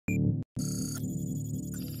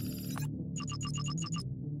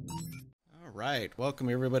Right, welcome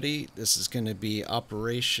everybody. This is going to be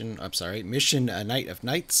Mission Night of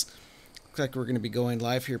Nights. Looks like we're going to be going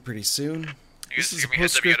live here pretty soon. You This guys is a give me a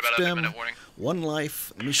heads up, you got about a post-scriptum minute warning. one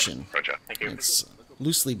life mission. Roger, thank you. It's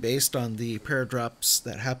loosely based on the paradrops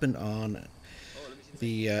that happened on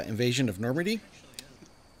the invasion of Normandy.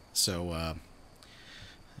 So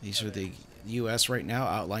these are the U.S. right now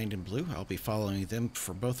outlined in blue. I'll be following them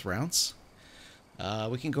for both rounds.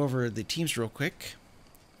 We can go over the teams real quick.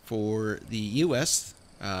 For the U.S.,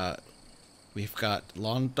 we've got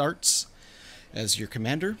Lawn Darts as your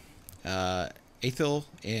commander. Aethel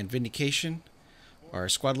and Vindication are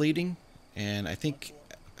squad leading, and I think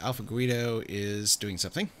Alpha Guido is doing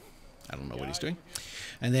something. I don't know what he's doing.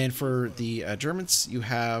 And then for the Germans, you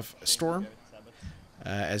have Storm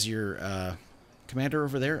as your commander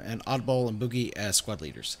over there, and Oddball and Boogie as squad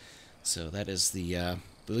leaders. So that is the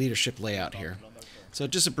leadership layout here. So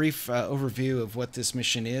just a brief overview of what this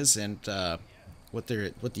mission is and what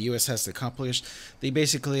the U.S. has to accomplish. They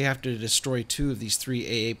basically have to destroy 2 of these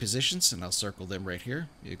 3 AA positions, and I'll circle them right here.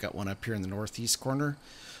 You've got one up here in the northeast corner,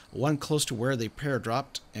 one close to where they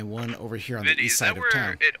paradropped, and one over here on the east side of town. Is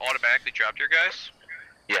that where it automatically dropped your guys?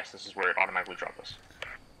 Yes, this is where it automatically dropped us.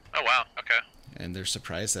 Oh wow, okay. And they're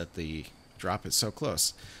surprised that the drop is so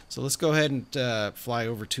close. So let's go ahead and fly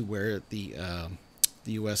over to where the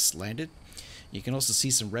U.S. landed. You can also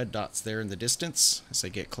see some red dots there in the distance as I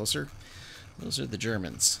get closer. Those are the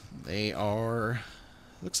Germans. They are...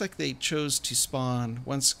 looks like they chose to spawn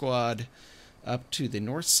one squad up to the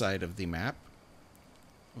north side of the map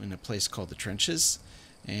in a place called the Trenches,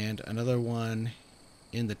 and another one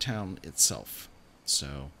in the town itself.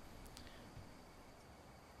 So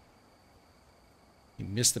you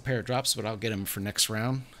missed the paradrops, but I'll get them for next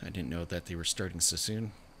round. I didn't know that they were starting so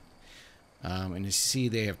soon. And you see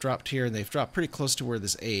they have dropped here, and they've dropped pretty close to where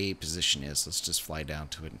this AA position is. Let's just fly down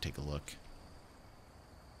to it and take a look.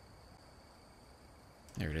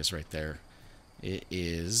 There it is right there. It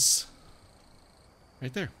is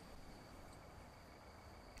right there.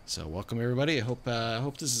 So welcome everybody. I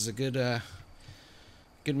hope this is a good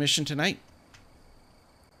mission tonight.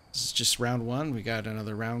 This is just round 1. We got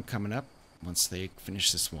another round coming up once they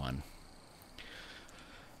finish this one.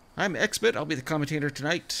 I'm Xbit. I'll be the commentator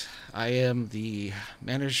tonight. I am the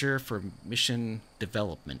manager for mission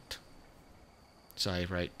development. So I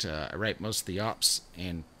write most of the ops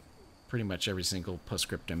and pretty much every single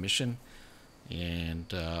postscriptum mission. And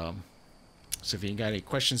so if you got any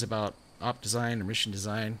questions about op design or mission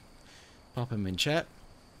design, pop them in chat.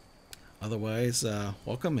 Otherwise,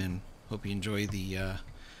 welcome, and hope you enjoy the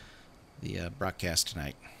broadcast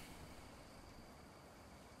tonight.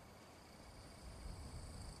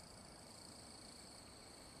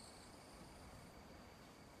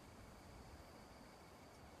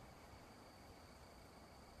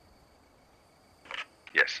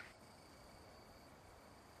 Yes.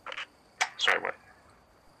 Sorry, what?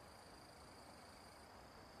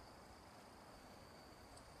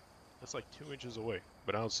 That's like 2 inches away,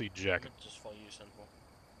 but I don't see Jack. Just follow you, simple.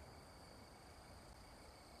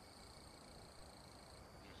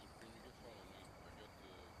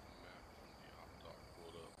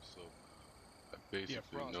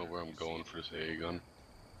 Basically know where I'm going for this AA gun.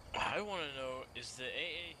 I want to know, is the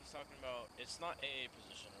AA he's talking about, it's not AA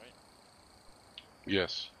position, right?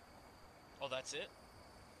 Yes. Oh, that's it?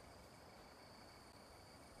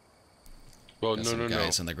 Well, Got no. some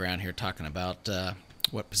guys on the ground here talking about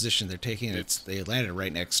what position they're taking. They landed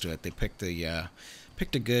right next to it. They picked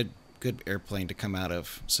a good airplane to come out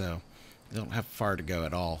of, so they don't have far to go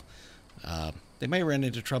at all. They may run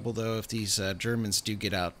into trouble though if these Germans do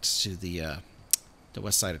get out to the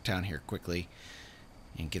west side of town here quickly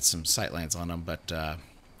and get some sightlines on them. But I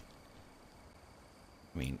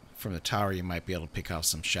mean, from the tower you might be able to pick off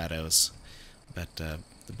some shadows, but the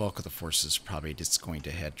bulk of the force is probably just going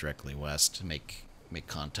to head directly west to make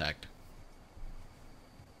contact.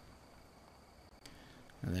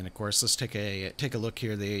 And then of course let's take a look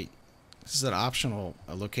here. This is an optional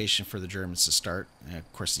location for the Germans to start. And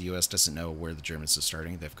of course the U.S. doesn't know where the Germans are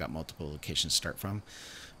starting. They've got multiple locations to start from.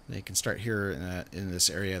 They can start here in this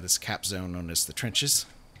area, this cap zone known as the Trenches.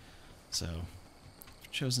 So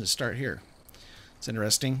chosen to start here. It's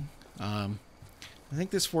interesting. I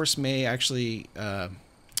think this force may actually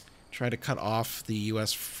try to cut off the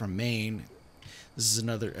U.S. from Maine. This is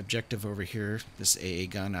another objective over here, this AA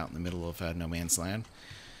gun out in the middle of no man's land.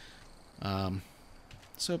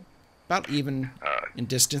 So about even in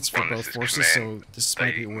distance for both forces, so this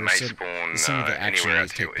might be where some of the action may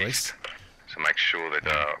take place. So make sure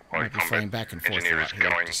that Might be flying back and forth a lot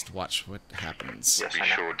here, just to watch what happens. Yes, be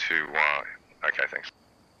sure to. Okay, thanks.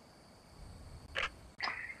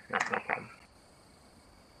 No problem.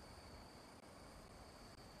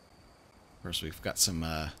 Of course, we've got some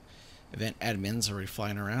event admins already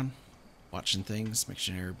flying around, watching things,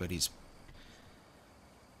 making sure everybody's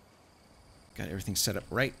got everything set up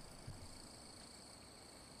right.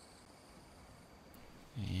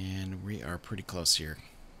 And we are pretty close here.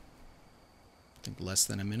 I think less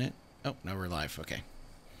than a minute. Oh, no, we're live. Okay.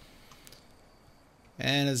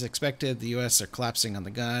 And as expected, the U.S. are collapsing on the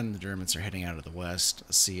gun. The Germans are heading out of the west.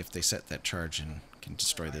 Let's see if they set that charge and can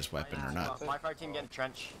destroy this weapon or not. My fire team get in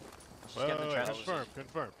trench. Let's just Wait, get in the trench.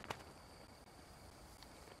 confirm.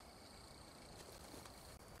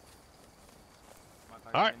 My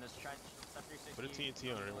fire Alright. team in this trench. Set 360. Put a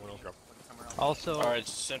TNT on it, everyone else drop. Put it somewhere else. Also, Alright,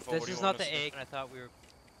 Sinful, this what do is you not want the us to do? egg I thought we were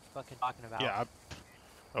fucking talking about. Yeah.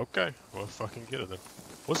 Okay. Well, fucking get it then.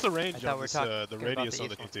 What's the range thought on we were this? talking The about radius the on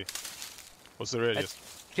the east TNT. What's the radius?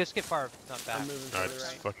 Just get far, not back. Alright,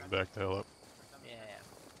 just fucking back the hell up. Yeah.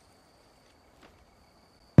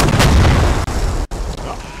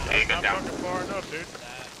 Oh, Hey, that's go not down. fucking far enough, dude.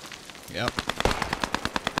 Yep.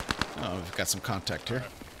 Oh, we've got some contact here.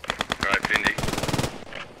 Alright, Vindy.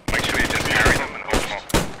 Make sure you just carry them and hold them off.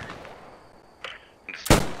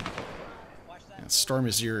 Understood. And Storm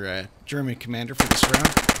is your German commander for this round.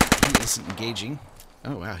 He isn't engaging.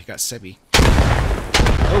 Oh, wow, he got Sebi.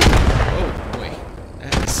 Oh boy.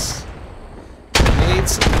 That's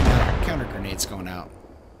grenades and counter grenades going out.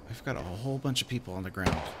 We've got a whole bunch of people on the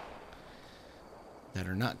ground that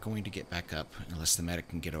are not going to get back up unless the medic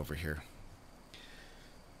can get over here.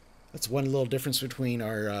 That's one little difference between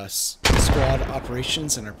our squad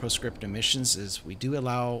operations and our post-scriptum missions is we do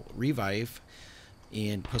allow revive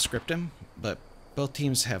in post-scriptum, but both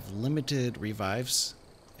teams have limited revives,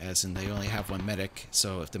 as in they only have one medic.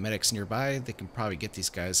 So if the medic's nearby, they can probably get these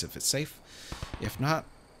guys if it's safe. If not,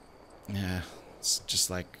 yeah, it's just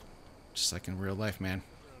like in real life, man.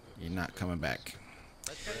 You're not coming back.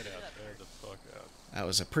 Right out there, the fuck out. That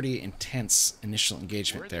was a pretty intense initial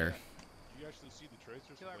engagement there. Did you actually see the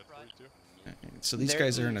tracers To from our that front. 42? So these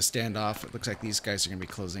guys are in a standoff. It looks like these guys are going to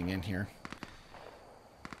be closing in here.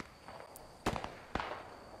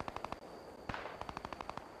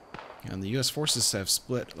 And the U.S. forces have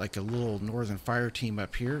split like a little northern fire team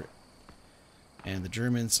up here. And the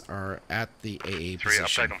Germans are at the AA 3, position.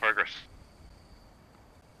 update on progress.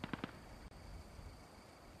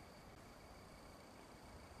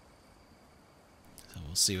 So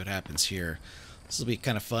we'll see what happens here. This will be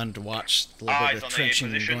kind of fun to watch a little Eyes bit of on the A trenching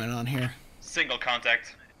position. going on here. Single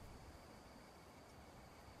contact.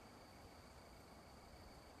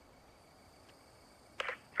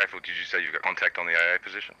 Rifle, did you say you've got contact on the AA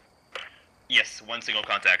position? Yes, one single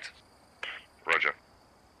contact. Roger.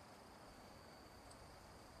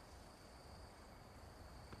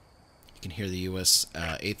 You can hear the U.S.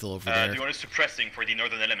 Aethel over The there. one is suppressing for the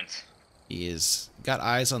northern elements. He is got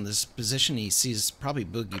eyes on this position. He sees probably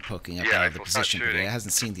Boogie poking up Yeah, out of the Aethel, start position, but he shooting.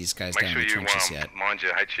 hasn't seen these guys Make down sure in the you trenches yet. mind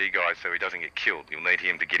your HE guy so he doesn't get killed. You'll need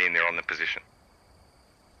him to get in there on the position.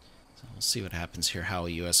 So we'll see what happens here. How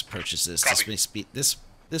the U.S. approaches this. Copy. This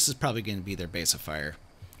is probably going to be their base of fire,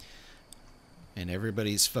 and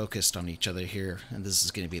everybody's focused on each other here. And this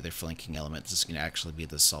is going to be their flanking element. This is going to actually be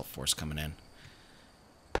the assault force coming in.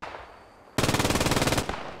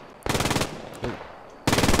 Oh,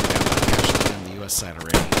 casualty on the U.S. side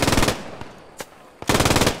already.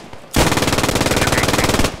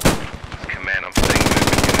 Command, I'm seeing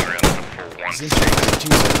movement in around the 4-1. He's in the 2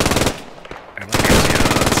 zone. I like this.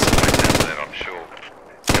 That I'm sure.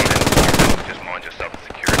 Go ahead and just mind yourself with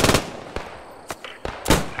security.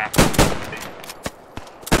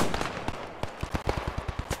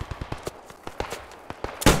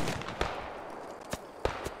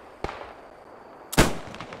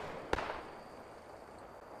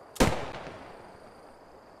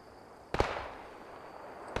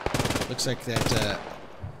 Looks like that,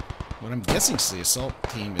 what I'm guessing is the assault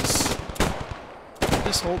team is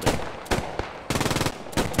just holding.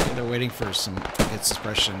 They're waiting for some good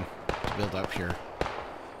suppression to build up here.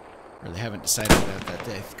 Or they haven't decided that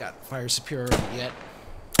they've got fire superiority yet.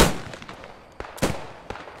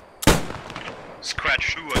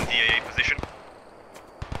 Scratch 2 on the AA position.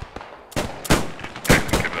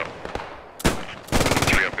 Give it up.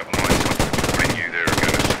 3, I've got mines. Bring you there, are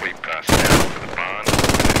going to sweep past down to the barn, and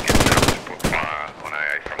then get set up to put fire on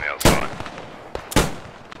AA from the outside.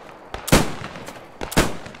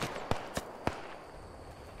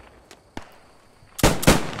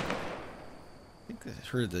 I think I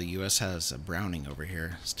heard the U.S. has a Browning over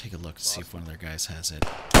here. Let's take a look to see if one of their guys has it.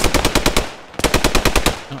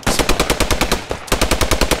 Oh,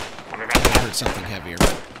 I heard something heavier,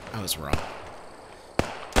 but I was wrong.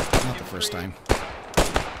 Not the first time.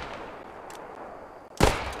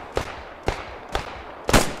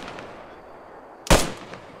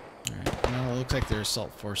 looks like their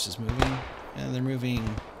assault force is moving, and they're moving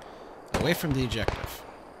away from the objective.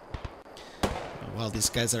 While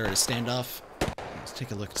these guys are at a standoff, let's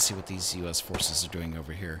take a look to see what these U.S. forces are doing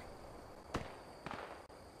over here.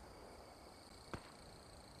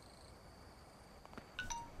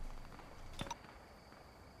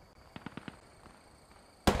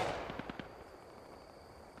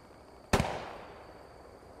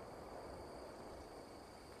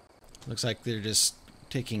 Looks like they're just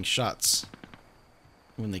taking shots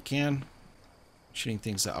when they can, shooting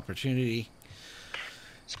things at opportunity.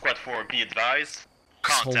 Squad 4, be advised.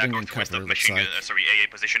 Just holding Contact in northwest cover, of looks machine like. gun,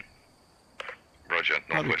 AA position. Roger,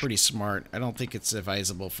 Probably northwest. pretty smart. I don't think it's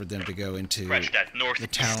advisable for them to go into Scratch that, north. the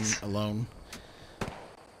town alone.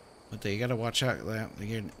 But they gotta watch out.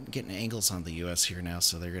 They're getting angles on the U.S. here now,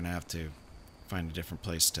 so they're gonna have to find a different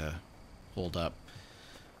place to hold up.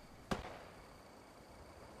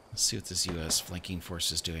 Let's see what this U.S. flanking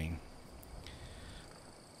force is doing.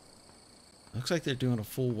 Looks like they're doing a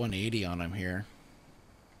full 180 on them here,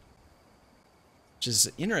 which is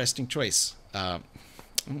an interesting choice. I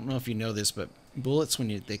don't know if you know this, but bullets,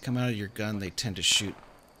 when they come out of your gun, they tend to shoot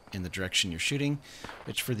in the direction you're shooting,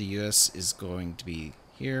 which for the U.S. is going to be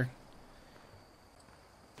here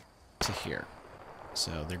to here.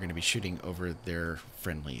 So they're going to be shooting over their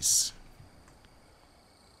friendlies.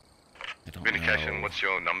 I don't Communication, know. what's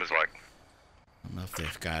your numbers like? I don't know if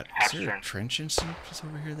they've got... Is there a trench instance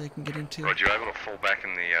over here they can get into? Roger, you able to fall back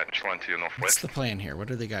in the trench line to your What's northwest? the plan here? What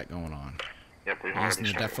do they got going on? Yep, we're Using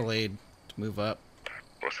the defilade to move up.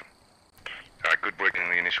 Awesome. Alright, good work in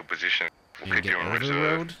the initial position. We'll And keep get you on over the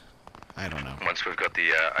reserve. road? I don't know. Once we've got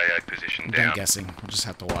the AA position I'm down. done guessing. We'll just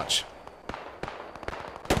have to watch.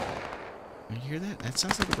 You hear that? That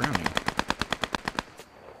sounds like a Browning.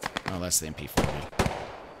 Oh, that's the MP40.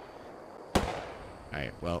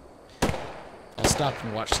 Alright, well, I'll stop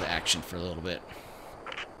and watch the action for a little bit.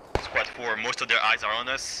 Squad 4, most of their eyes are on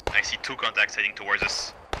us. I see 2 contacts heading towards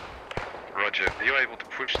us. Roger, are you able to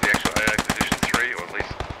push the actual AA position 3, or at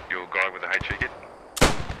least your guy with the HE kit?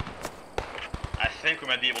 I think we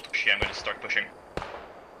might be able to push. I'm going to start pushing.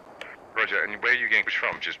 Roger, and where are you getting pushed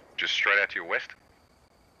from? Just straight out to your west?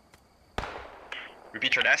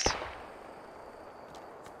 Repeat your last.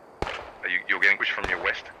 You're getting pushed from your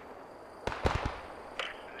west?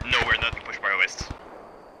 No, we're not being pushed by our west.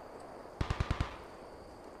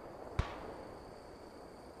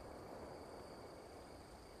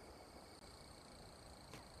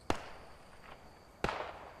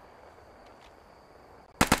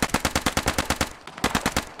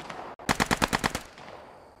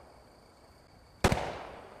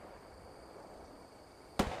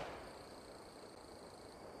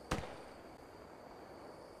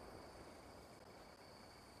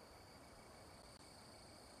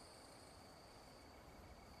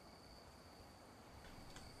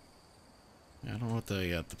 I don't know what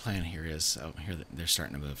the plan here is. Oh, here they're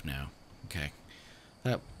starting to move now. Okay.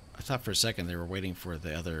 I thought for a second they were waiting for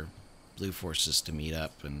the other blue forces to meet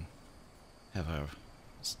up and have a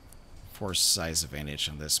force size advantage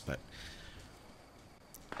on this, but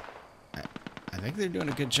I think they're doing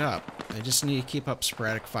a good job. They just need to keep up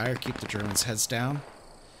sporadic fire, keep the Germans' heads down,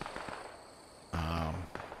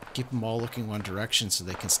 keep them all looking one direction so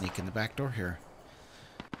they can sneak in the back door here.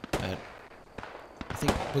 But I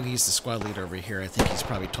think Boogie's the squad leader over here. I think he's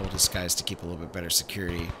probably told his guys to keep a little bit better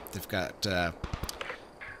security. They've got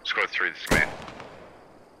Squad 3, this man.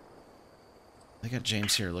 they got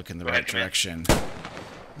James here looking the Go right ahead, Command. direction.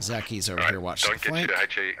 Zaki's over here watching Don't the get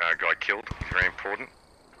flank. the HE guy killed. It's very important.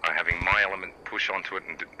 Having my element push onto it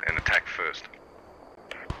and attack first.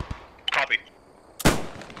 Copy.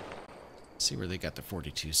 See where they got the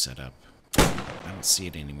 42 set up. I don't see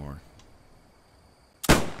it anymore.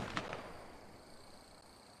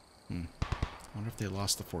 Wonder if they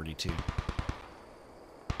lost the 42.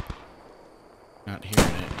 Not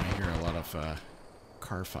hearing it. I hear a lot of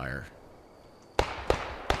car fire.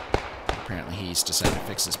 Apparently he's decided to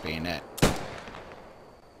fix this bayonet.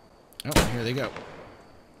 Oh, here they go.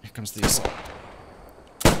 Here comes the assault.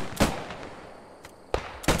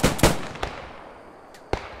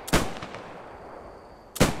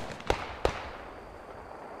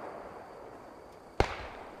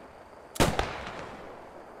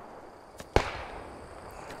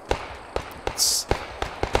 It's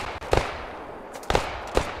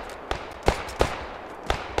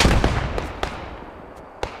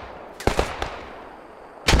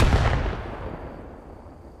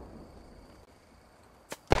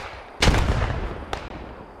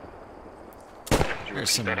There's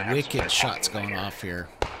some wicked shots going off here.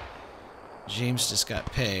 James just got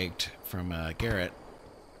pegged from Garrett.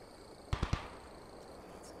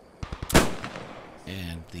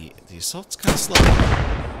 The assault's kind of slow.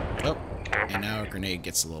 Oh, and now a grenade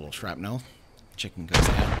gets a little shrapnel. Chicken goes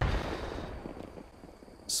down.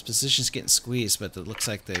 This position's getting squeezed, but it looks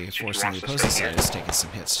like the force on the opposing side is taking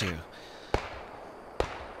some hits too.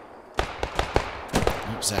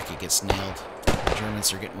 Oh, Zaki gets nailed. The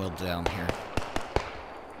Germans are getting whittled down here.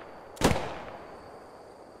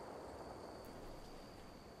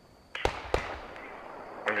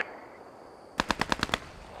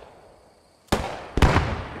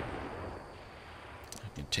 I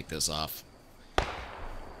can take those off.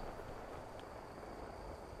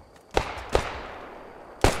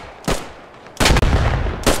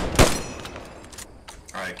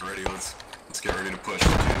 Alright, ready, let's get ready to push.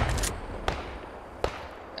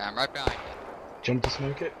 Yeah, I'm right behind you. Jump to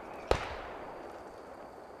smoke it. I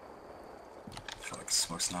feel like the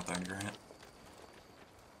smoke's not that great.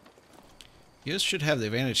 You guys should have the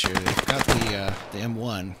advantage here. They've got the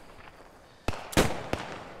M1.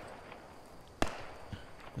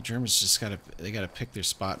 The Germans just gotta pick their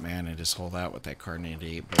spot, man, and just hold out with that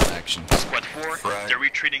coordinated bolt action. Squad 4, they're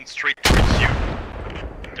retreating straight towards you.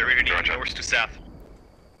 They're retreating north to south.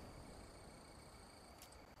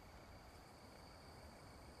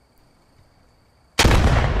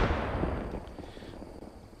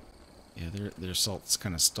 Yeah, their assault's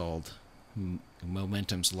kind of stalled.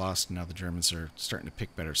 Momentum's lost, and now the Germans are starting to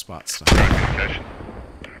pick better spots. So. Communication.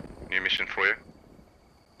 New mission for you.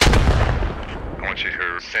 I want you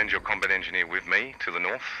to send your combat engineer with me to the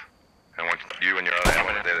north. I want you and your other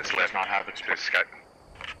ally there that's left to escape.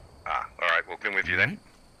 Alright, we'll come with you then.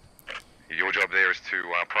 Your job there is to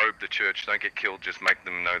probe the church. Don't get killed, just make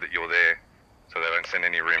them know that you're there so they don't send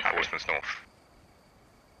any reinforcements north.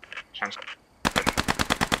 Sounds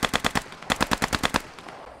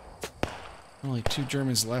Only 2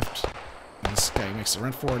 Germans left. And this guy makes a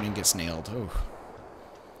run forward and gets nailed. Oh.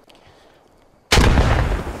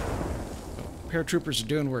 Paratroopers are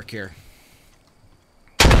doing work here.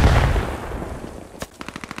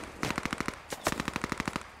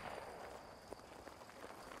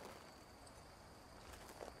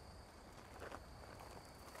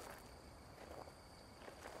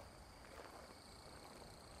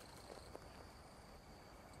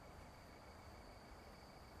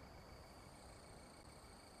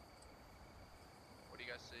 What do you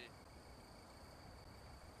guys see?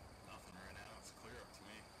 nothing right now, it's clear up to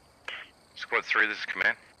me. Squad 3, this is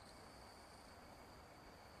command.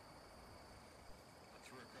 I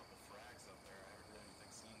threw a couple frags up there, I haven't heard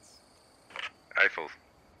anything since. Eiffel.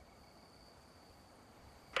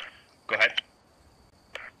 Go ahead.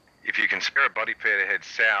 If you can spare a body pair to head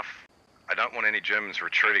south, I don't want any Germans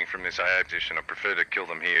retreating from this AA position. I prefer to kill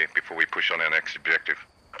them here before we push on our next objective.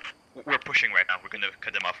 We're pushing right now. We're gonna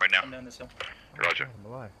cut them off right now. I'm down this hill. Roger. I'm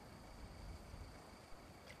alive.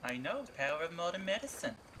 I know, the power of modern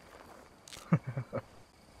medicine.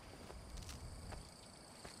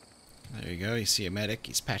 There you go. You see a medic.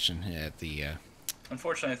 He's patching at the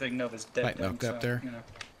Unfortunately, I think Nova's dead. White milk up there. You know.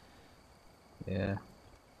 Yeah.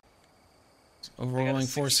 overwhelming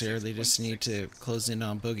force here. They just need to close in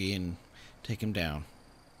on Boogie and take him down.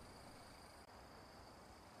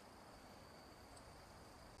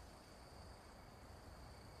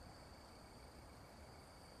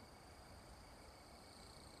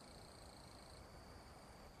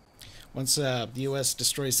 Once the U.S.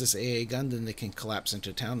 destroys this AA gun, then they can collapse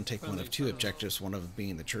into town and take one of two objectives, one of them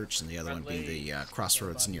being the church and the other one being the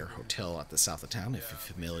crossroads near hotel at the south of town, if you're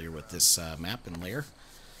familiar with this map and layer.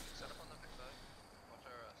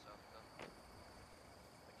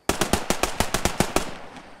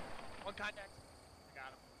 One contact. I got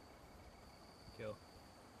him. Kill.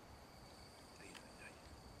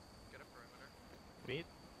 Get a perimeter. Meet.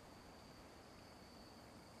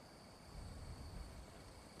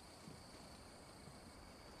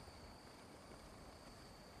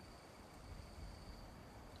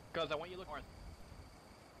 Guys, I want you to look north.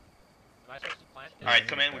 Am I supposed to plant? Alright,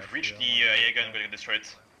 come in. We've reached the AA gun. We're gonna destroy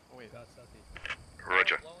it. Oh, wait.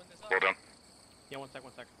 Roger. Well done. Yeah, one sec,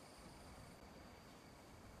 one sec.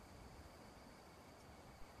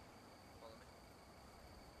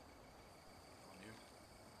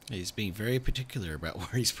 He's being very particular about where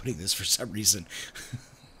he's putting this for some reason.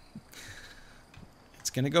 It's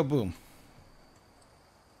gonna go boom.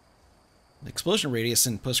 The explosion radius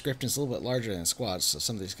in Postscriptum is a little bit larger than squads, so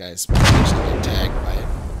some of these guys potentially get tagged by it.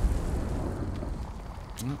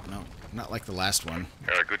 No, not like the last one.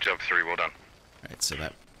 Alright, good job, 3. Well done. Alright, so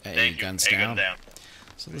that AA Thank you. gun's AA down. gun down.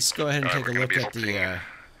 So let's go ahead and take a we're gonna look be at the... assaulting,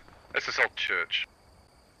 let's assault church.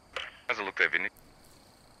 How's it look there, Vinny?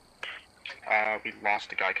 We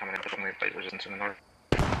lost a guy coming in, but only light resistance in the north.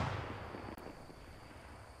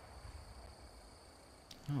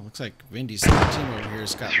 Oh, looks like Vindy's team over here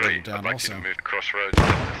has got 3, whittled down I'd like also. you to move the crossroads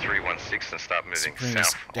up to 316 and start moving Supreme's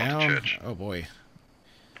south onto down. church. Oh boy.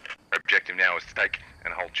 Our objective now is to take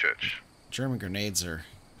and hold church. German grenades are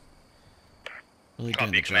really doing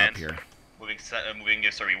Copy, the command. job here. Moving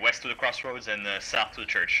west to the crossroads and south to the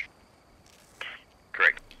church.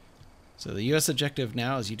 Correct. So the U.S. objective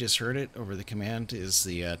now, as you just heard it over the command, is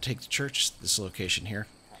the take the church, this location here.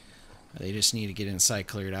 They just need to get inside,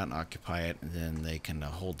 clear it out, and occupy it, and then they can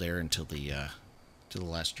hold there until the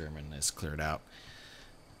last German is cleared out.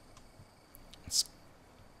 It's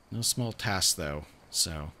no small task, though.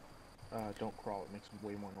 So Don't crawl, it makes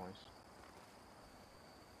way more noise.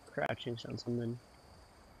 Crouching sounds something.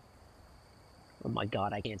 Oh my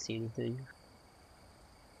god, I can't see anything.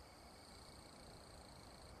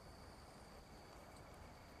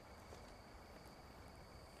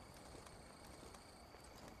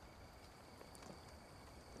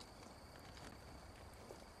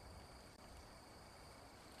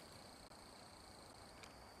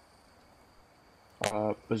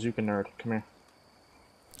 Bazooka nerd, come here.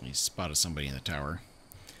 he spotted somebody in the tower.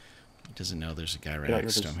 He doesn't know there's a guy right Yeah,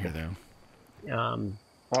 next to him here, though.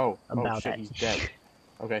 Oh About shit, that. he's dead.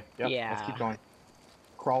 Okay, yep, let's Yeah. keep going.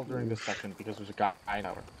 Crawl during this section because there's a guy in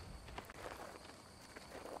our.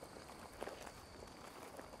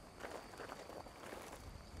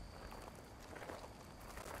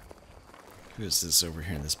 Who is this over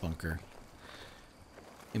here in this bunker?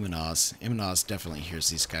 Imanaz. Imanaz definitely hears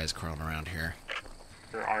these guys crawling around here.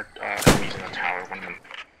 There are enemies in the tower. One of them.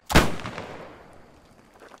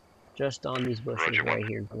 Just on these bushes Roger, right one.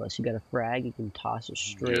 here. Unless you got a frag, you can toss it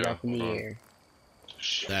straight Yeah, up in the hold on. air.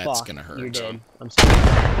 That's Fuck, gonna hurt. You're dead. I'm sorry.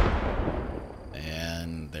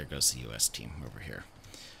 And there goes the U.S. team over here.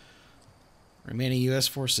 Remaining U.S.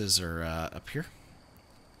 forces are up here.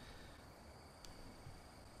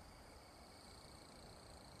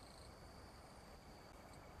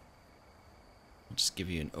 I'll just give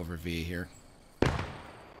you an overview here.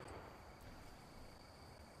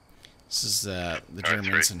 This is the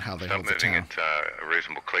Germans and how they hold the moving town. at a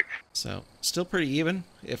reasonable click. So, still pretty even.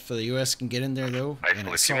 If the U.S. can get in there, though, Hey, and Phil, if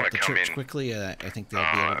you assault wanna the come church in, quickly, I think they'll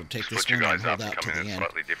be able to take this split you one and guys up hold and out to come the in a end.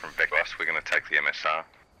 slightly different vector. We're going to take the MSR.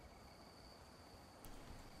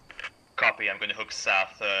 Copy, I'm gonna hook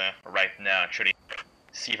south right now, actually.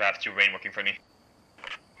 See if I have two rain working for me.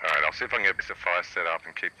 Alright, I'll see if I can get a bit of fire set up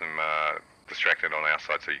and keep them distracted on our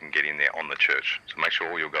side so you can get in there on the church. So make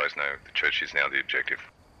sure all your guys know the church is now the objective.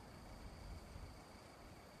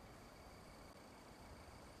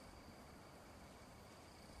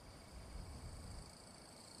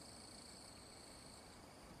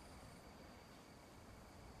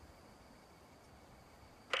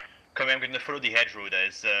 Copy, I'm gonna follow the hedge road that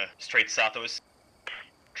is straight south of us.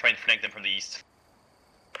 Try and flank them from the east.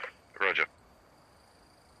 Roger.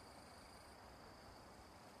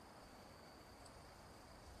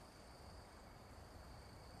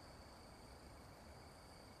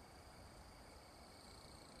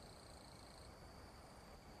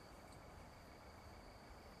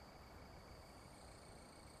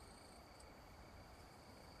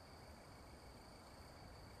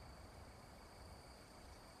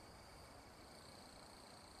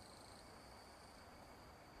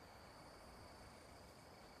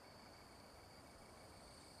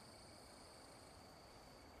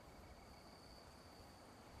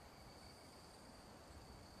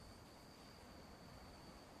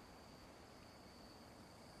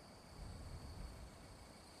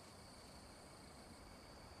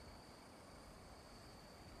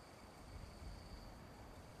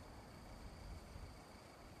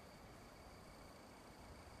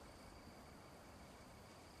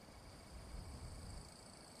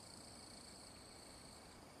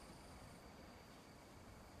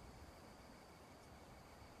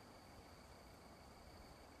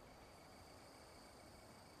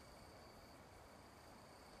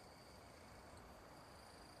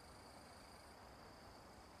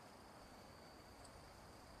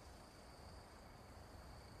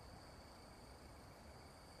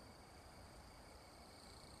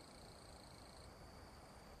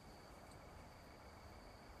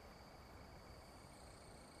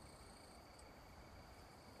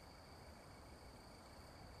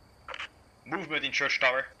 Movement in church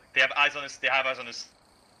tower. They have eyes on us, they have eyes on us.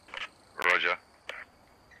 Roger.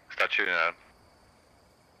 Start shooting at 'em.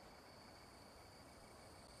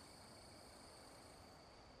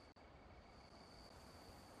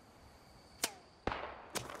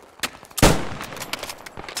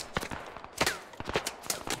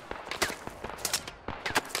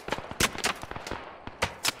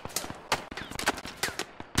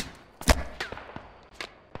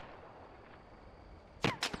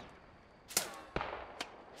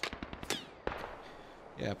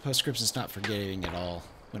 Yeah, Postscription's not forgetting at all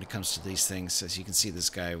when it comes to these things. As you can see, this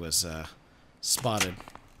guy was spotted.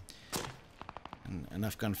 And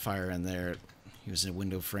enough gunfire in there. He was in a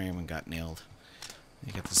window frame and got nailed.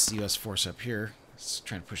 You got this U.S. force up here. It's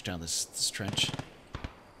trying to push down this trench.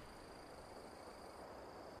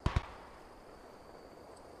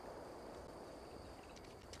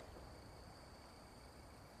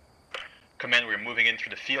 Command, we're moving in through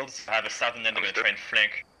the fields. I have a southern end, I'm gonna try and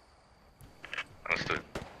flank. Understood.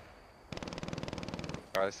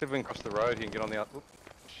 Alright, let's see if we can cross the road. You can get on the other.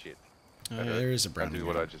 Shit. There is a brown. Do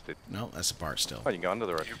what I just did. No, that's a bar still. Oh, you can go under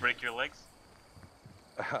the road. Did you break your legs?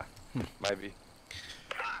 Maybe.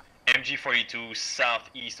 MG42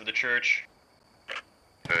 southeast of the church.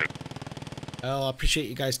 Well, I appreciate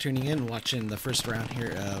you guys tuning in and watching the first round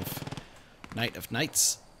here of Night of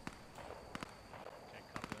Nights.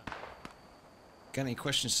 Got any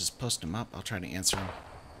questions, just post them up. I'll try to answer them.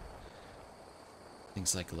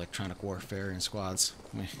 Things like electronic warfare and squads.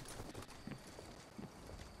 I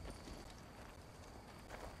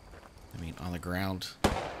mean, on the ground,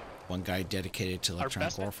 one guy dedicated to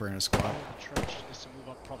electronic warfare in a squad. The trench is to move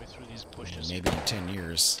up probably through these bushes. Maybe in 10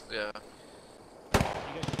 years. Yeah.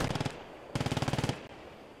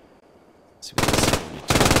 See what this is.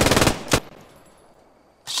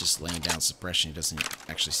 It's just laying down suppression. He doesn't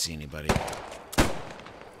actually see anybody.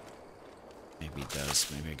 Maybe he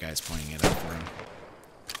does. Maybe a guy's pointing it out for him.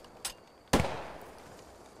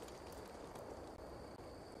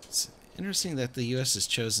 It's interesting that the U.S. has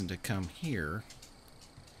chosen to come here.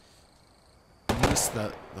 Notice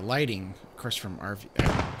the lighting, of course, from our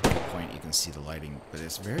point you can see the lighting, but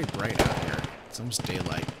it's very bright out here. It's almost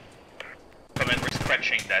daylight. Command, we're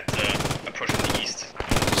scratching that approach from the east.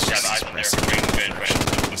 Just have eyes on there.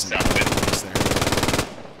 Right south of it.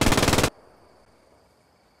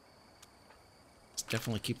 It's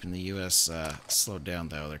definitely keeping the U.S. slowed down,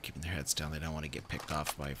 though. They're keeping their heads down. They don't want to get picked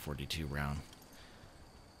off by a 42 round.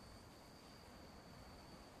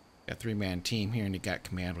 Got a 3-man team here, and he got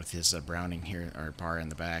command with his Browning here, or bar in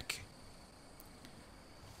the back.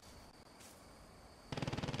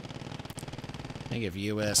 I think if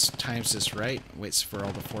U.S. times this right, waits for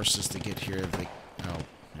all the forces to get here, they... Oh,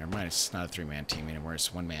 never mind. It's not a 3-man team anymore. It's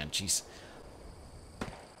 1-man. Jeez.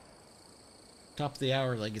 Top of the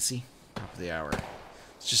hour, Legacy. Top of the hour.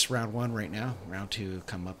 It's just round 1 right now. Round 2 will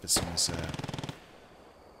come up as soon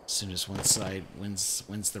as one side wins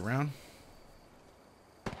the round.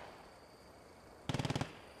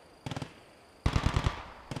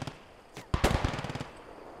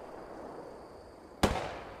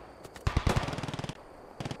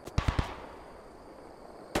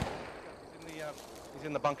 He's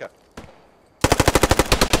in the bunker.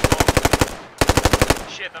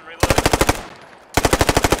 Shit, I'm reloading.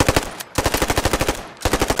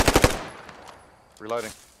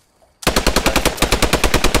 Reloading.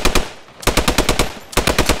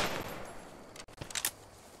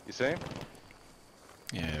 You see him?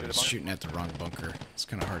 Yeah, I was shooting at the wrong bunker. It's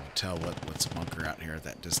kind of hard to tell what's a bunker out here at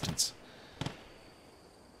that distance.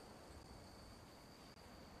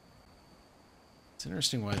 It's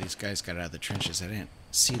interesting why these guys got out of the trenches. I didn't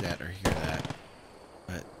see that or hear that.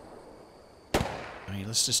 But, I mean,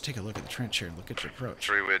 let's just take a look at the trench here and look at your approach.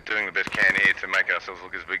 We're doing the best can here to make ourselves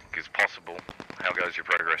look as big as possible. How goes your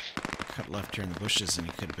progress? Cut left here in the bushes and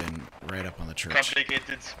he could have been right up on the church.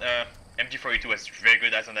 Complicated. MG42 has very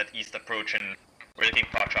good eyes on that east approach, and we're taking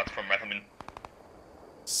pot shots from Rifleman.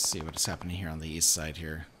 Let's see what's happening here on the east side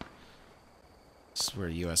here. This is where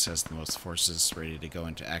the U.S. has the most forces ready to go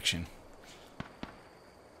into action.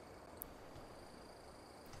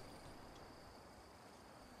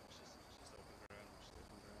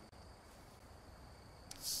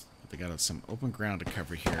 They got some open ground to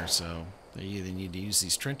cover here, so they either need to use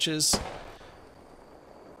these trenches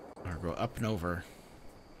or go up and over.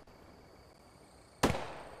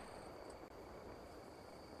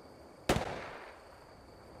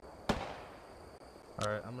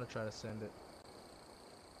 Alright, I'm gonna try to send it.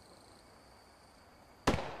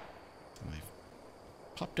 And they've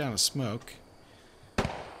popped down a smoke.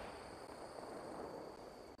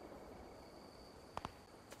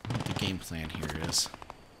 What the game plan here is.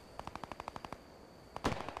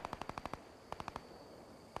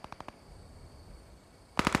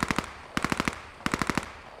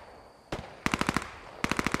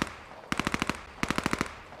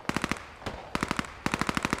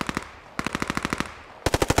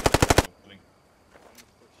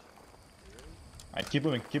 Alright, keep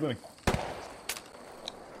moving, keep moving.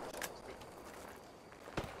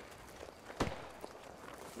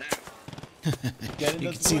 You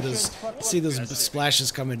can see those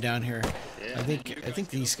splashes coming down here. I think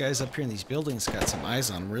these guys up here in these buildings got some eyes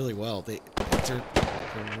on them really well. They're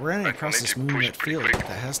running across this moonlit field that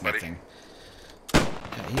has nothing.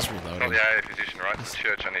 Yeah, he's reloading. Not the AA position, right? It's the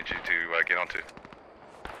church I need you to get onto.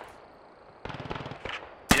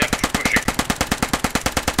 Yeah, pushing.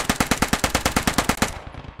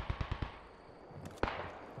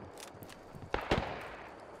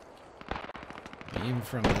 Even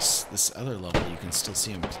from this other level, you can still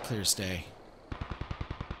see him clear as day.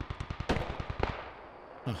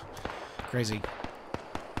 Huh. Crazy.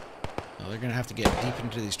 Well, they're gonna have to get deep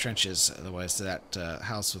into these trenches, otherwise that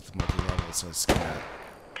house with the multi-level, so it's gonna...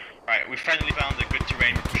 Alright, we finally found the good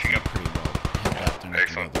terrain. We're pushing up. Pretty well hemmed up. They're not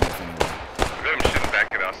Excellent. gonna move anywhere. We've got them shooting back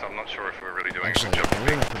at us. I'm not sure if we're really doing Actually, a good job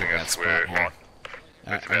they're in a of pretty keeping bad us spot where here.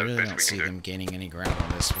 That's I about really the best don't we see can them gaining any ground on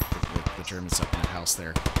this with the Germans up in the house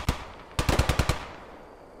there.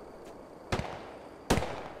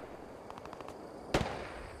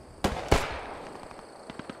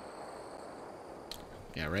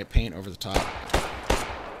 Yeah, right paint over the top.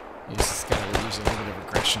 You just gotta use a little bit of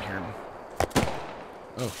aggression here.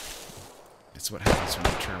 Oh. That's what happens when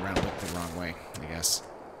you turn around and look the wrong way, I guess.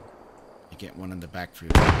 You get one in the back for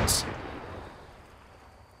your weapons.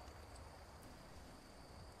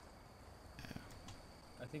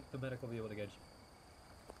 I think the medic will be able to get you.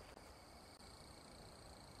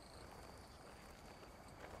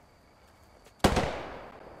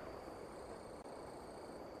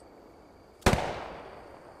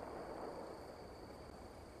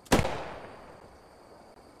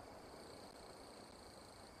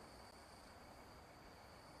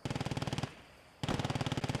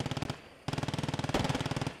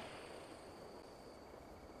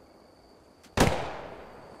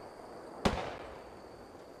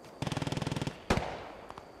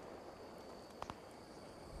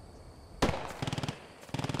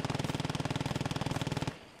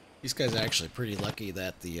 These guys are actually pretty lucky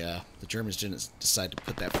that the Germans didn't decide to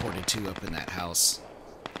put that 42 up in that house.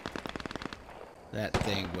 That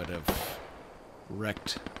thing would have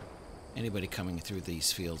wrecked anybody coming through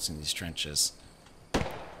these fields and these trenches. And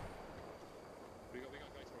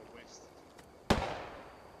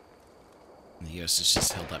the US is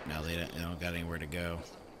just held up now. They don't got anywhere to go.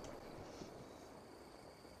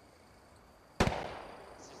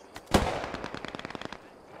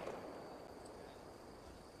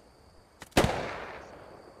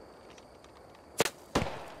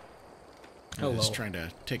 They're just trying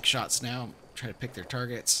to take shots now, try to pick their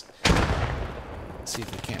targets. See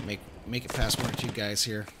if they can't make it past one or two guys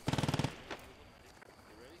here.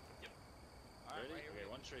 Ready? Okay,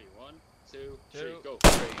 1, 3. 1, 2, 3, go.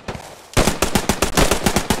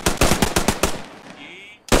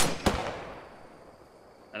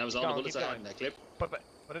 And that was all the bullets I had in that clip.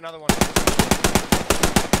 Put another one.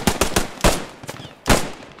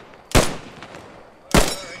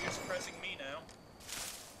 Alright, you're suppressing me now.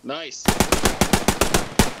 Nice.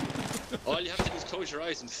 All you have to do is close your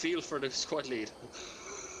eyes and feel for the squad lead.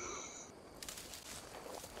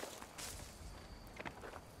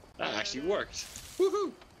 That actually worked.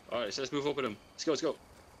 Woohoo! Alright, so let's move up with him. Let's go.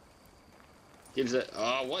 Gives it.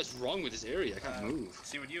 Oh, what is wrong with this area? I can't move.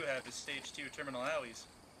 See what you have is stage 2 terminal alleys.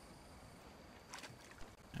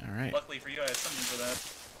 Alright. Luckily for you, I have something for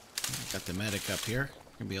that. Got the medic up here.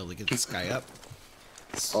 Gonna be able to get this guy up.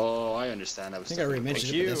 Oh, I understand. I think I already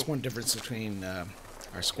mentioned it, but that's one difference between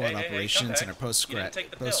our squad operations and our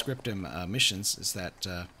post-scriptum missions, is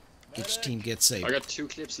that each team gets I got 2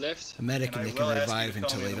 clips left. a medic and they can revive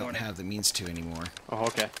until they don't have the means to anymore. Oh,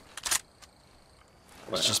 okay.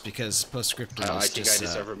 It's just because post-scriptum is think just I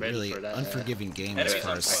deserve a a medal really for that, unforgiving game as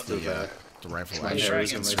far as the rifle action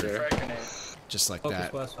is concerned. Just like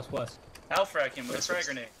that. West. I'll frag him with a frag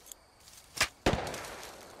grenade.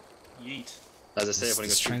 Yeet. As I say, I've only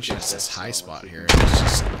got This 2 trench clips has this left, high so spot I here.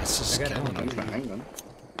 think- It's just killing them. Hang on.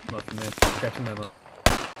 Catching them up.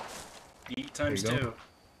 Yeet times There you 2.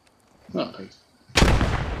 Oh, thanks.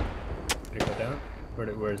 Did it go down?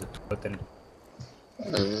 Where is it? What did it?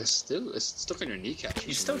 Still, it's stuck on your kneecap.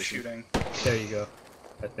 He's still shooting. There you go.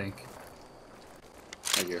 I think.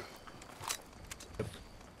 Thank you.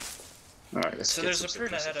 Alright, let's So get there's a some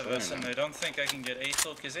prune ahead of us, suppressor and I don't think I can get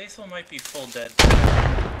Aethel, because Aethel might be full dead.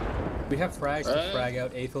 We have frags to frag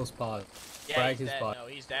out Aethel's pod. Yeah, Frag he's his dead. pod. No,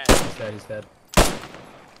 he's dead. He's dead.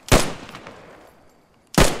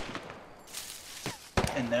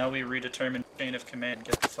 And now we redetermine chain of command.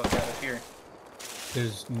 Get the fuck out of here.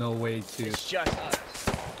 There's no way to It's just us.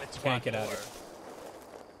 It's can't get out war. of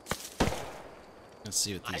it. Let's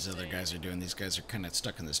see what these other guys are doing. These guys are kind of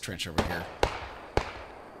stuck in this trench over here.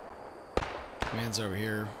 Man's over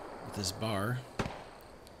here with his bar.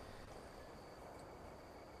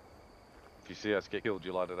 you see us get killed,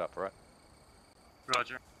 you light it up, right?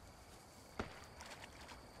 Roger.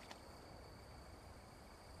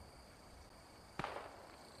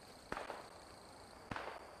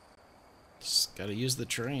 Just gotta use the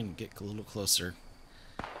terrain, get a little closer.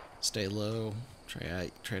 Stay low. Try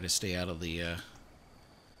to stay out of the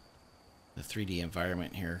 3D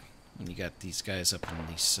environment here. When you got these guys up on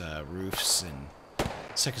these roofs and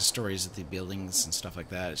second stories of the buildings and stuff like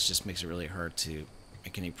that, it just makes it really hard to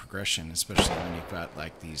make any progression, especially when you've got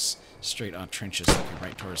like these straight on trenches looking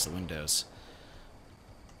right towards the windows.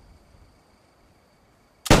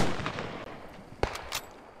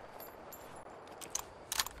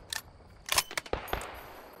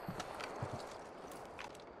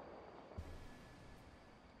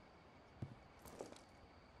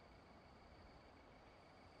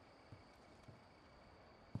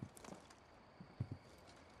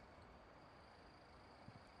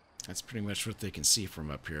 That's pretty much what they can see from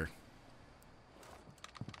up here.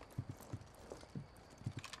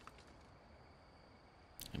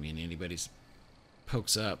 I mean, anybody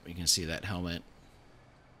pokes up, you can see that helmet.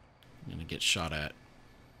 You're gonna get shot at.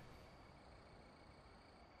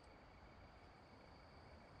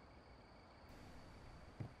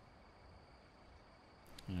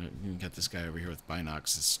 You got this guy over here with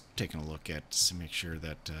binocs that's taking a look at to make sure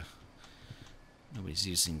that nobody's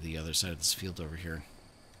using the other side of this field over here.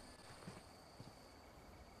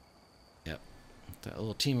 Yep, that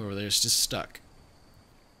little team over there is just stuck.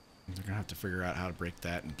 They're gonna have to figure out how to break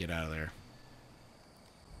that and get out of there.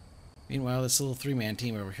 Meanwhile, this little three-man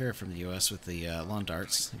team over here from the U.S. with the lawn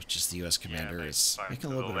darts, which is the U.S. commander, is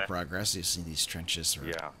making a little bit of progress using these trenches. Or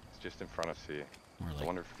yeah, it's just in front of us here. Like I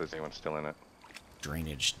wonder if there's anyone still in it.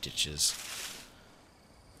 Drainage ditches.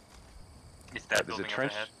 Is that there's a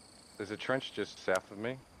trench. There's a trench just south of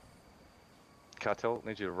me. Cartel,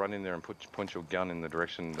 need you to run in there and point your gun in the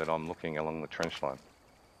direction that I'm looking along the trench line.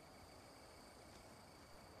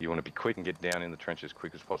 You want to be quick and get down in the trench as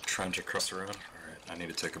quick as possible. Trench across the road. All right, I need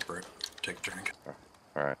to take a break. Take a drink. All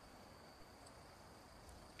right.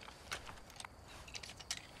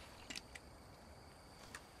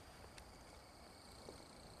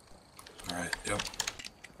 All right. Yep.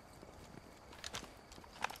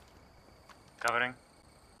 Covering.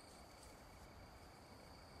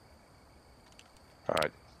 All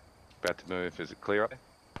right. About to move. Is it clear up there?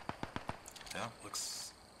 Yeah.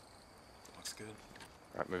 Looks good.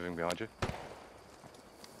 All right, moving behind you.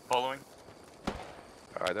 Following. All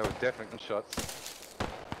right, that was definitely shots.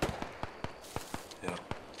 Yeah.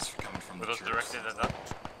 It's coming from Were the those church. directed at that?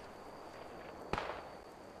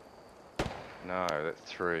 No, that's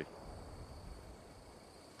 3.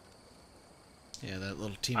 Yeah, that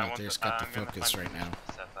little team out there's got the focus right now.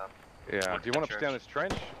 Yeah. Do you want to push down this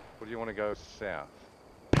trench, or do you want to go south?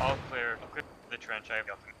 I'll clear the trench. I have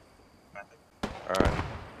nothing. All right.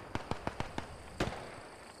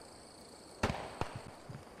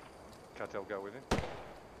 Cartel, go with him. Just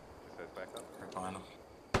head back up. Right behind him.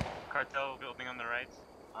 Cartel building on the right.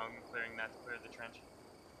 I'm clearing that to clear the trench.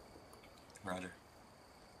 Roger.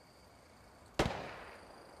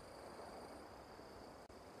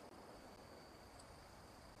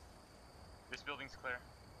 This building's clear.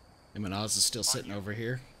 Imanaz is still sitting over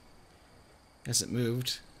here. Hasn't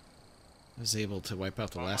moved. I was able to wipe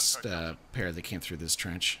out the last pair that came through this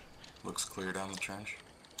trench. Looks clear down the trench.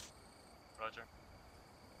 Roger.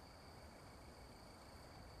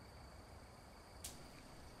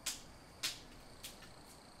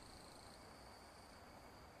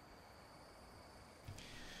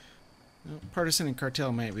 Well, Partisan and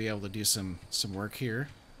Cartel might be able to do some work here.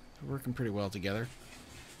 They're working pretty well together.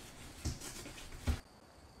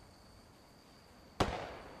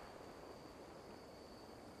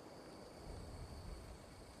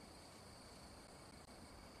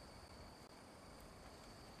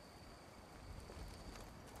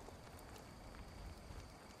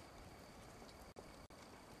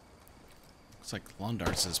 Looks like lawn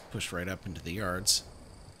darts is pushed right up into the yards.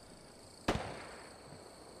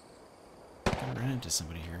 I ran into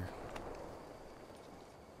somebody here.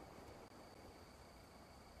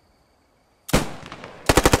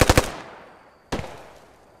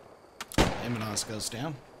 Imanaz goes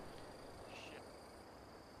down.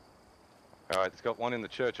 Alright, it's got one in the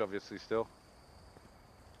church, obviously, still.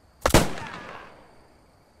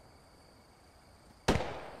 Well,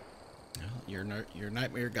 your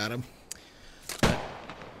nightmare got him.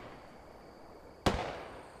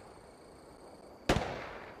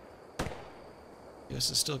 US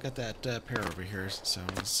has still got that pair over here, so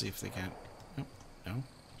we'll see if they can. Oh, no.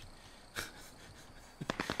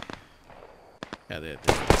 Yeah, they're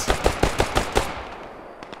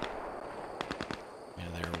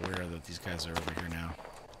aware that but these guys are over here now.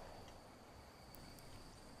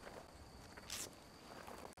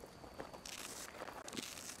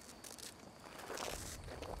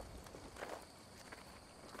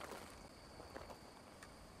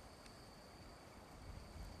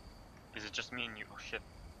 Is it just me and you? Oh shit.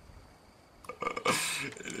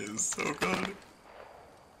 It is so good.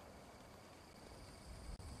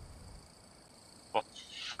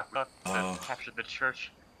 Well, captured the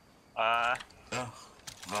church. Yeah.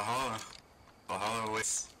 Valhalla. Valhalla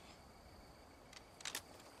awaits.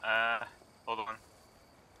 Hold on.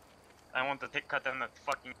 I want to cut down that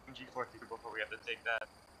fucking G4 before we have to take that.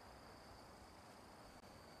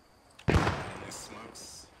 Any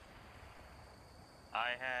smokes? I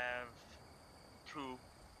have 2,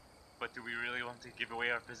 but do we really want to give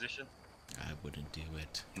away our position? I wouldn't do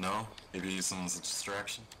it. No? Maybe use them as a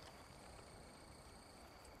distraction?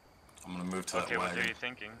 I'm gonna move to that Okay, what wagon. are you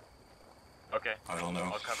thinking? Okay. I don't know.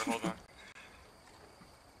 I'll cover, hold on.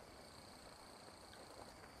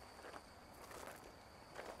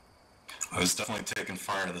 I was definitely taking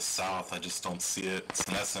fire to the south, I just don't see it. It's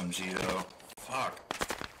an SMG though. Fuck.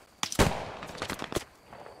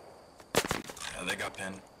 Yeah, they got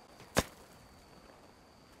pinned.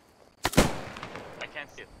 I can't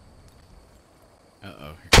see it.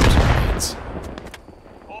 Uh-oh, here comes the grenades.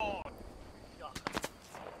 Oh!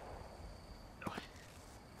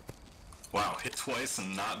 Wow, hit twice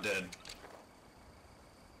and not dead.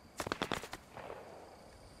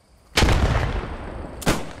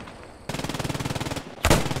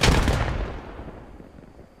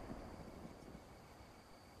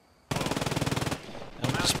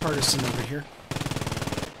 There's partisan over here.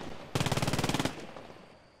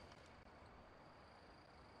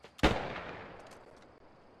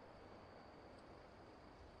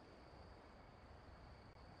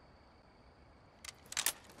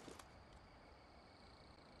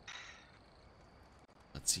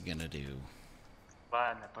 What's he gonna do?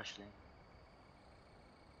 Ладно, пошли.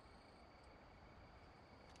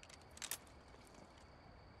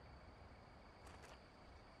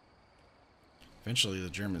 Eventually the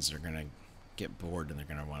Germans are gonna get bored and they're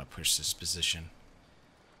gonna want to push this position.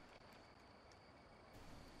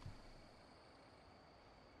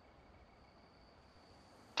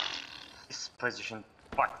 This position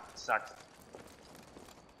fucking sucks.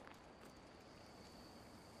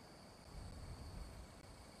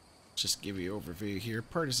 Just give you an overview here.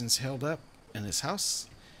 Partisans held up in this house,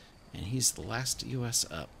 and he's the last US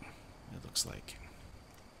up, it looks like.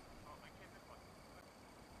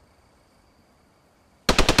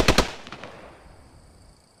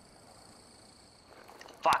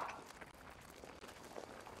 Fuck!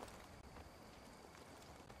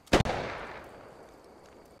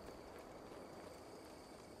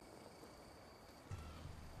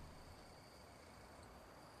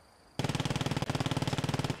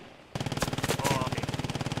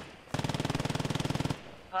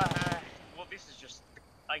 Well, this is just the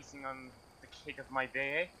icing on the cake of my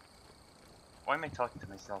day, eh? Why am I talking to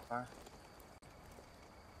myself, huh?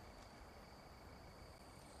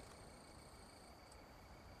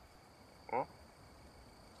 Oh?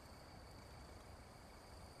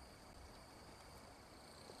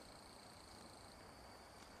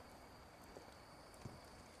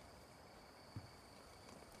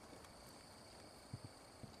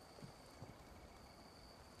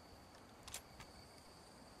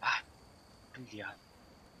 Ah, yeah.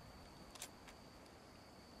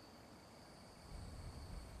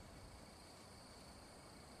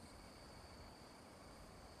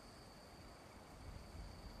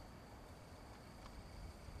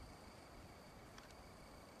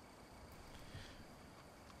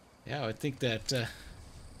 Yeah, I think that, I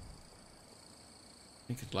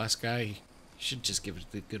think the last guy should just give it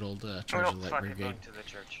the good old charge of light brigade. Going to the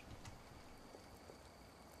church.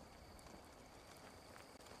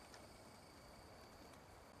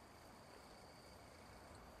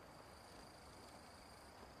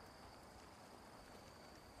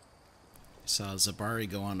 Saw Zabari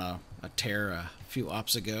go on a tear a few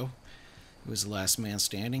ops ago. He was the last man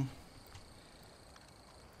standing.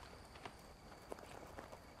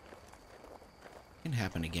 Can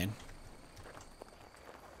happen again.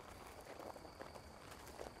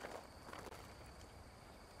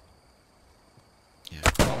 Yeah,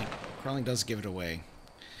 crawling does give it away.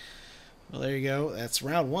 Well, there you go. That's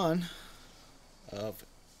round 1 of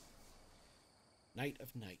Night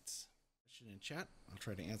of Nights. Question in chat. I'll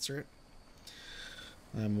try to answer it.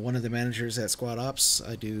 I'm one of the managers at Squad Ops.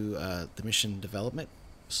 I do the mission development.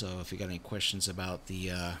 So if you got any questions about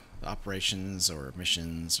the operations or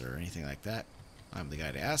missions or anything like that, I'm the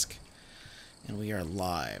guy to ask. And we are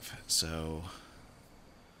live. So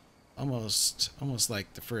almost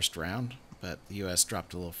like the first round, but the U.S.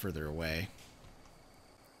 dropped a little further away.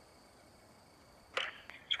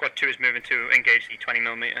 Squad 2 is moving to engage the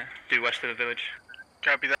 20mm due west of the village.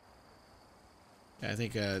 Copy that. I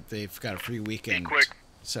think they've got a free weekend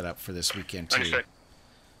set up for this weekend too. Understood.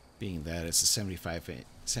 Being that it's the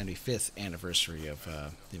 75th anniversary of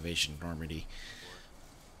the invasion of Normandy.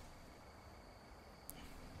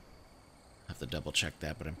 I have to double check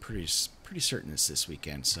that, but I'm pretty certain it's this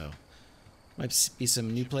weekend. So might be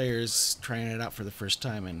some new players trying it out for the first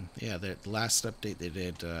time. And yeah, the last update they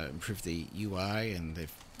did improved the UI, and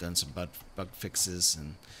they've done some bug fixes,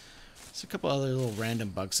 and there's a couple other little random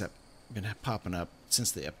bugs that have been popping up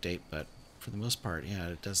since the update. But for the most part, yeah,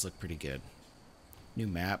 it does look pretty good. New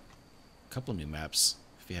map, a couple new maps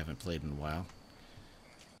if you haven't played in a while.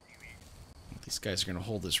 These guys are going to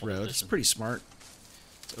hold this road. It's pretty smart.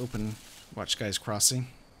 It's open. Watch guys crossing.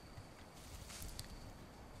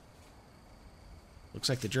 Looks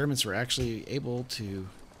like the Germans were actually able to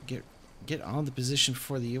get on the position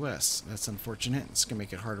for the U.S. That's unfortunate. It's going to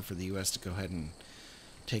make it harder for the U.S. to go ahead and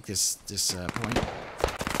take this point.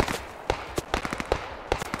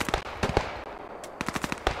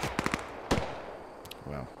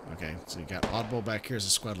 Well, okay. So you got Audible back here as a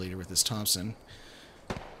squad leader with this Thompson.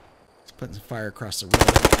 He's putting some fire across the road.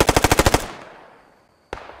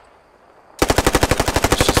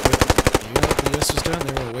 The U.S. was done.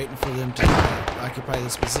 They were waiting for them to occupy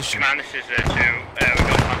this position. Command, this is 2. We've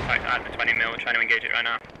got contact at the 20mm. We're trying to engage it right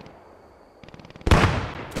now.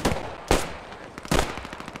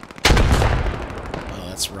 Oh,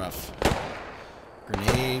 that's rough.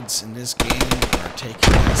 Grenades in this game are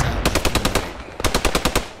taking us out left and right.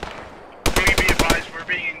 Will you be advised we're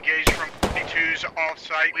being engaged from 22's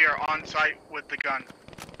off-site. We are on-site with the gun.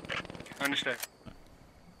 Understood.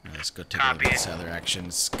 Let's go take a look at this other action.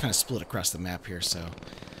 It's kind of split across the map here, so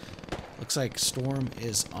looks like Storm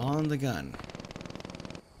is on the gun.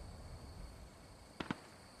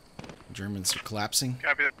 Germans are collapsing.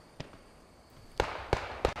 Copy that.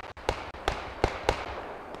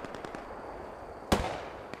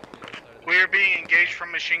 We are being engaged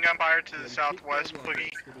from machine gun fire to the southwest.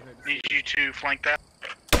 Boogie, need you to flank that.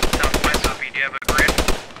 Southwest, copy. Do you have a grid?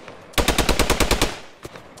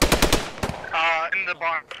 In the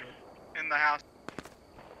barn. In the house.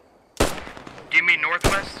 Do you mean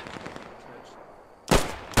northwest?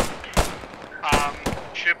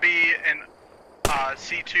 Should be in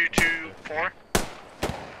C224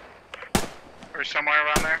 or somewhere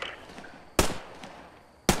around there.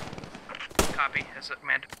 Copy. That's it,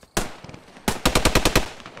 command.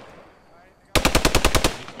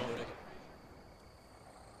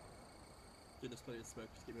 Dude, there's plenty of smoke.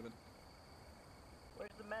 Just keep moving.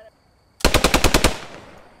 Where's the medic?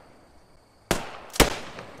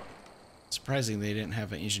 Surprising they didn't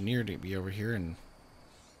have an engineer to be over here and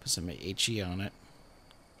put some HE on it.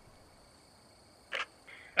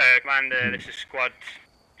 Commander, this is Squad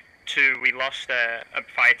 2. We lost a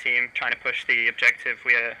fire team trying to push the objective.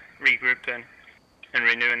 We are regrouping and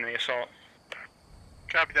renewing the assault.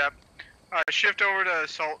 Copy that. Shift over to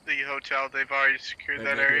assault the hotel. They've already secured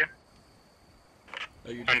that area.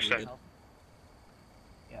 Oh, you're Understood.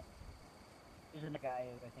 Yeah. There's another guy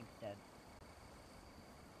who I think is dead.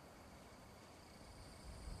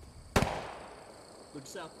 Look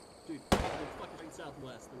south. Dude, they're fucking right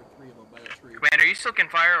southwest. There were 3 of them by that tree. Commander, are you still in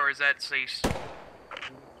fire or is that cease?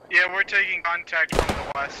 Yeah, we're taking contact from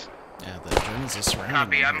the west. Yeah, the Germans are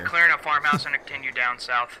surrounding Copy. I'm here. clearing a farmhouse and continue down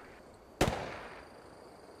south.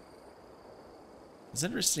 It's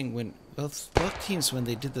interesting when both teams, when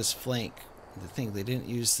they did this flank, the thing, they didn't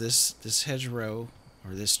use this hedgerow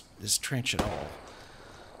or this trench at all.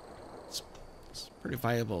 It's pretty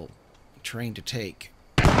viable terrain to take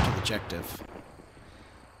to the objective.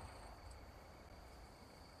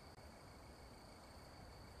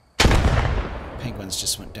 Penguins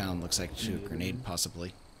just went down. Looks like to a grenade,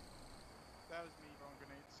 possibly. That was me throwing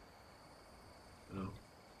grenades.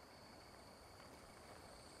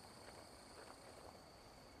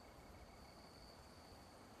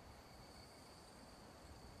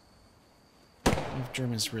 Oh. If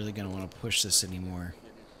Germans really going to want to push this anymore.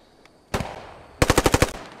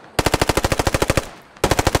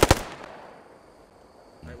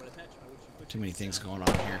 Too many things going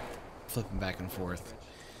on here. Flipping back and forth.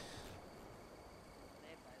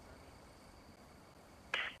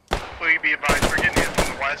 Will you be advised we're getting hit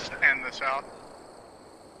from the west and the south?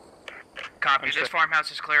 Copy. This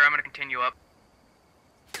farmhouse is clear. I'm going to continue up.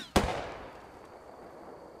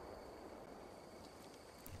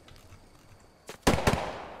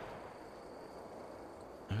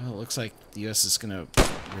 Well, it looks like the U.S. is going to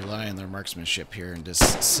rely on their marksmanship here and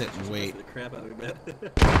just sit and wait. The crap out of me, man.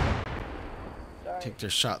 Take their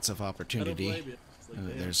shots of opportunity. I don't blame you. It's like,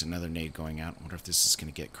 damn. There's another nade going out. I wonder if this is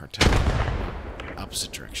going to get cartel.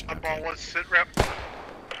 Opposite direction. Ball was sit rep.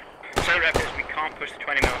 Sit rep is we can't push the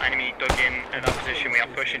 20 mil enemy dug in at that position. We are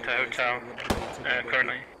pushing to hotel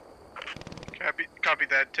currently. Copy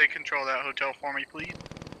that. Take control of that hotel for me, please.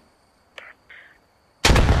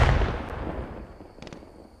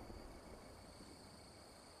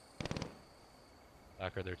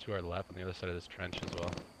 Backer, there are two to our left on the other side of this trench as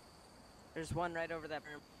well. There's one right over that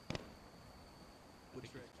berm.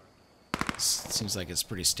 Seems like it's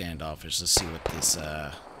pretty standoffish. Let's see what this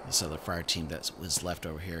other fire team that was left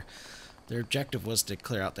over here. Their objective was to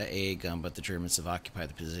clear out the AA gun, but the Germans have occupied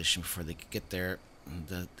the position before they could get there.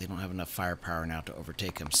 They don't have enough firepower now to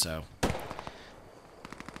overtake him, so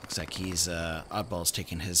looks like he's Oddball's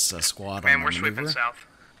taking his squad on we're a maneuver sweeping south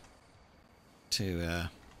to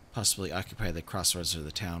possibly occupy the crossroads of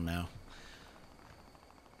the town now.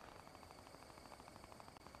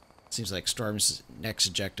 Seems like Storm's next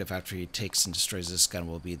objective after he takes and destroys this gun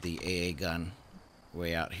will be the AA gun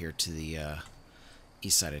way out here to the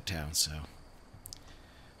east side of town, so.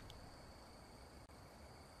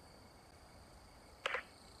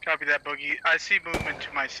 Copy that, Boogie. I see movement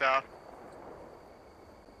to my south.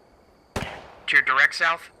 To your direct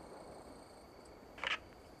south?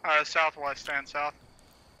 Southwest and south.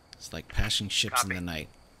 It's like passing ships in the night.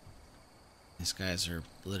 These guys are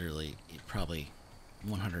literally probably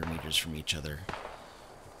 100 meters from each other.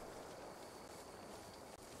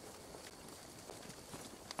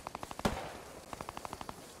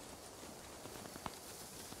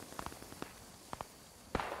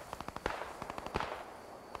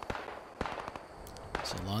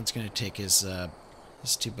 So Lon's going to take his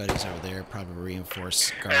two buddies over there, probably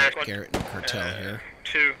reinforce Garrett and Cartel here.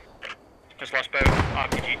 Two. Just lost both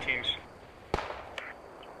RPG teams.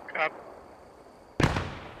 Up.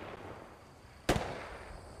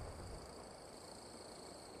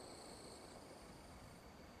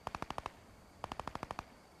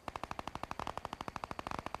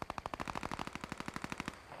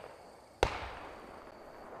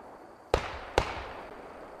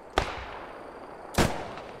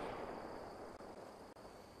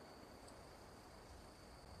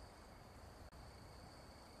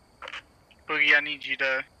 Boogie, I need you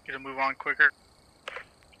to get a move on quicker.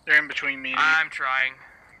 They're in between me and you. I'm trying.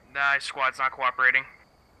 That squad's not cooperating.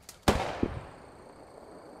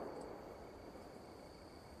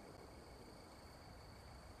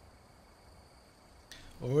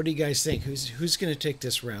 Well, what do you guys think? Who's going to take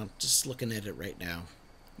this round? Just looking at it right now.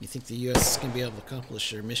 You think the U.S. is going to be able to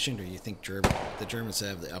accomplish their mission, or you think the Germans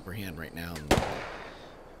have the upper hand right now?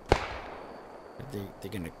 And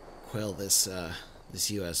they're going to quell this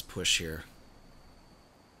this U.S. push here.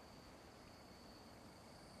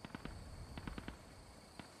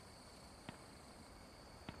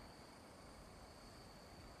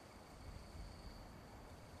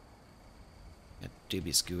 Got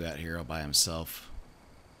Dubious Goo out here all by himself.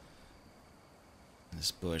 In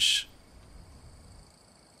this bush.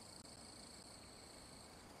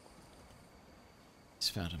 He's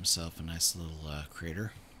found himself a nice little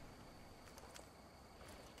crater.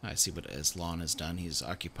 I see what Aslan has done. He's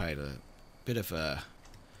occupied a bit of a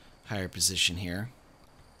higher position here.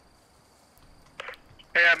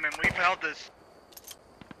 Hey, I mean, we've held this.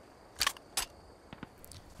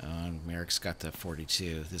 And Merrick's got the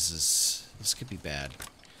 42. This could be bad.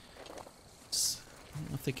 I don't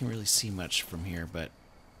know if they can really see much from here, but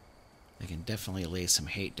they can definitely lay some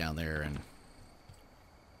hate down there and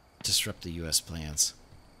disrupt the U.S. plans.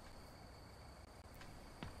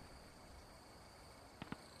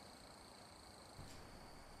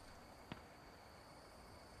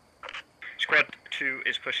 Squad 2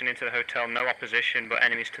 is pushing into the hotel. No opposition, but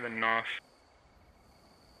enemies to the north.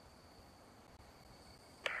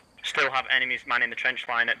 Still have enemies manning the trench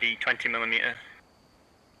line at the 20mm.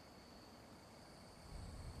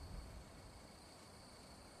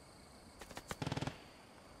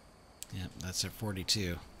 Yep, that's at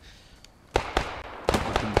 42.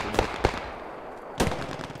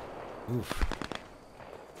 Oof.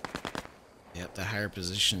 Yep, the higher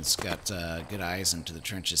position's got good eyes into the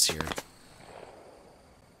trenches here.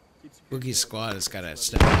 Boogie's squad has got to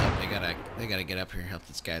step up. They gotta get up here and help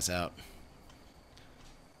these guys out.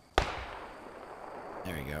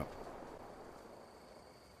 There you go.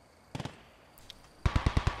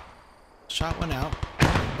 Shot one out.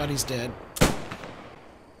 Buddy's dead.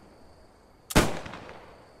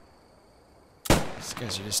 These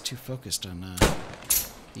guys are just too focused on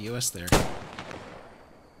the U.S. there.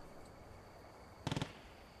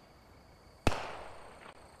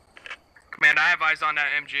 eyes on that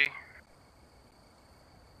MG.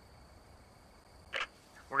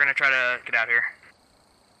 We're gonna try to get out here.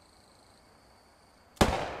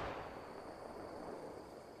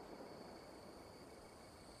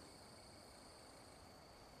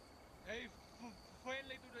 Hey,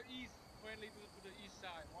 friendly to the east. Friendly to the east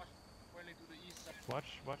side. Watch. Friendly to the east side.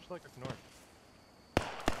 Watch like north.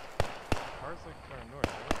 Cars like are north,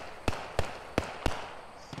 right?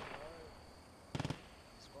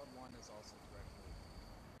 Squad 1 is also directly.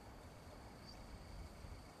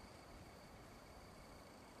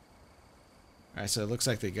 Alright, so it looks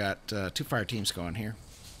like they got 2 fire teams going here.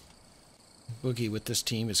 Boogie with this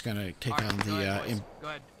team is going to take on the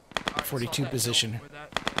 42 position.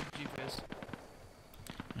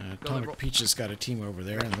 Atomic Peaches got a team over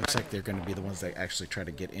there, and looks like they're going to be the ones that actually try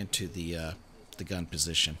to get into the gun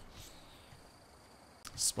position.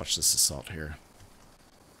 Let's watch this assault here.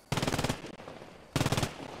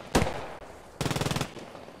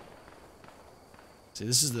 See,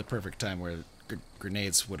 this is the perfect time where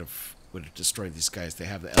grenades would have destroyed these guys. They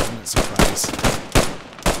have the element surprise.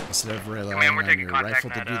 Instead of relying on your rifle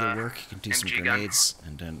to do the work, you can do some grenades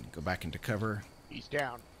and then go back into cover. He's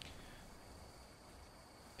down.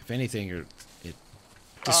 If anything, it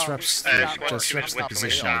disrupts the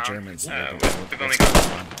position of the Germans. We've only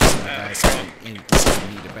got some guys need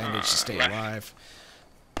a bandage to stay alive.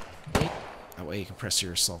 That way you can press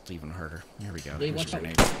your assault even harder. Here we go. Here's your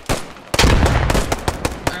grenade.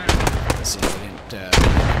 See, they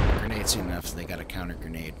didn't grenade soon enough, so they got a counter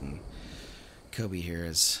grenade, and Kobe here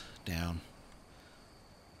is down.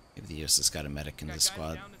 Maybe the US has got a medic in the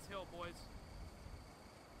squad.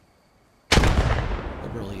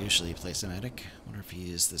 Liberal usually plays a medic. Wonder if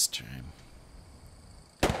he is this time.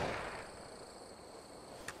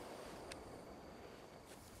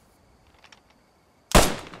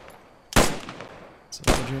 So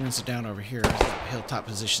the Germans are down over here. The hilltop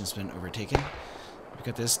position's been overtaken. We've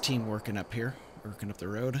got this team working up here, working up the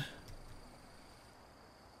road.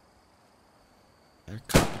 They're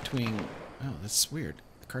caught between... Oh, that's weird.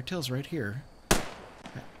 The cartel's right here.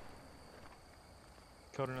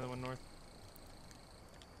 Code another one north.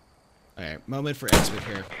 Alright, moment for exit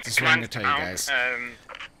here. This is what I'm going to tell you guys.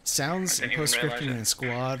 Sounds in post-scripting and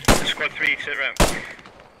squad Squad 3, sit right.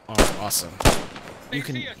 are awesome. You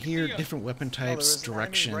can hear different weapon types,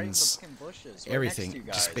 directions, everything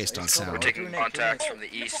just based on sound. We're taking contacts from the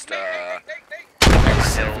east.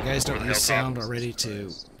 So if you guys don't use sound already to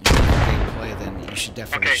gameplay, then you should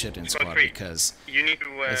definitely shit in squad, because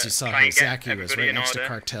as you saw here, Zaki was right next to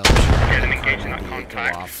Cartel. Get him engaged in that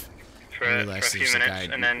contact for a few minutes,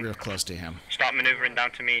 and then real close to him. Start maneuvering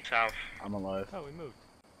down to me south. I'm alive. Oh, we moved.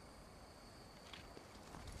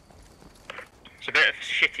 It's a bit of a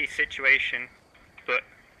shitty situation, but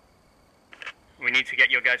we need to get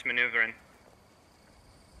your guys maneuvering.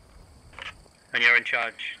 And you're in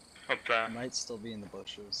charge up there. Might still be in the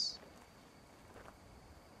bushes.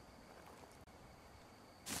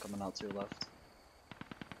 I'm coming out to your left.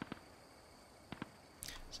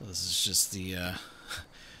 So this is just the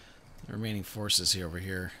remaining forces here over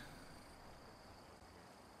here.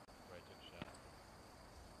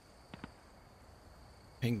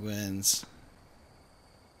 Penguins,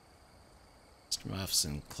 Mr. Muffs,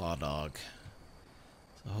 and Claw Dog.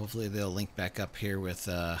 So hopefully they'll link back up here with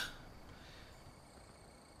oh,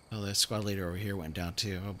 the squad leader over here went down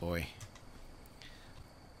too. Oh boy.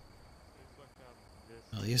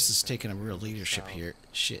 Well, this is taking a real leadership here.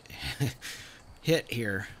 Shit. Hit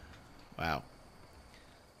here. Wow.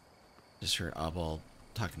 Just heard Abal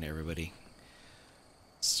talking to everybody.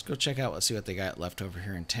 Let's go check out, let's see what they got left over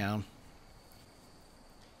here in town.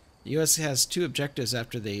 The U.S. has 2 objectives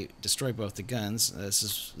after they destroy both the guns. This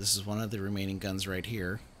is one of the remaining guns right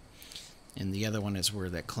here. And the other one is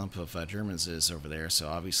where that clump of Germans is over there, so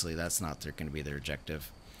obviously that's not going to be their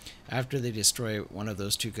objective. After they destroy one of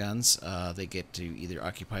those 2 guns, they get to either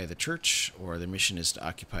occupy the church, or their mission is to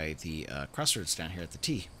occupy the crossroads down here at the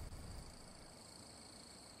T.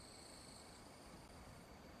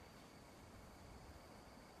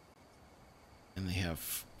 And they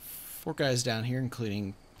have 4 guys down here,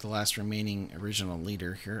 including the last remaining original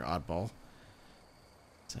leader here, Oddball.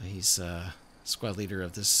 So he's squad leader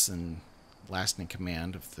of this and last in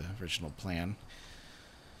command of the original plan.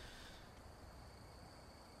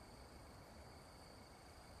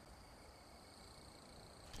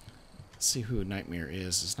 Let's see who Nightmare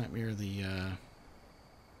is. Is Nightmare the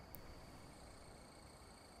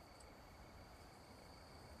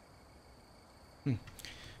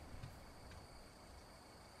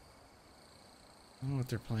I don't know what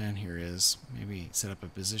their plan here is. Maybe set up a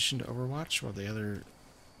position to overwatch while the other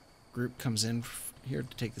group comes in here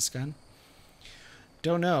to take this gun.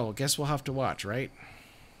 Don't know. Guess we'll have to watch, right?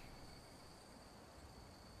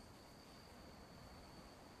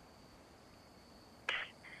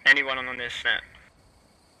 Anyone on this net?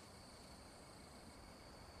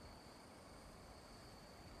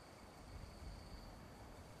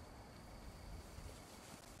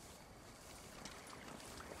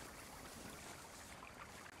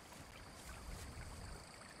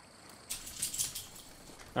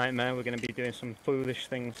 Nightmare, we're going to be doing some foolish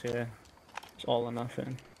things here. It's all or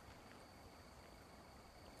nothing.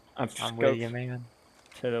 I've just scoped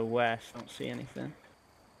to the west, don't see anything.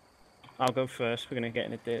 I'll go first, we're going to get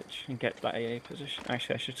in a ditch and get to that AA position.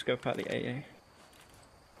 Actually, I should scope out the AA.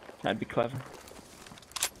 That'd be clever.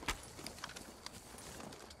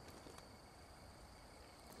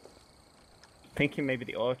 Thinking maybe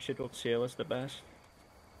the orchard will seal us the best.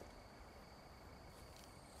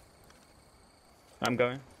 I'm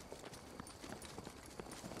going.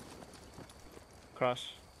 Cross.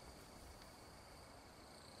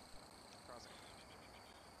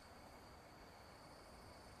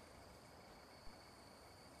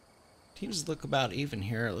 Teams look about even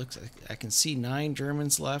here. It looks like I can see 9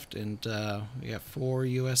 Germans left, and we got 4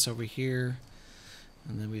 U.S. over here,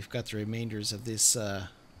 and then we've got the remainders of this.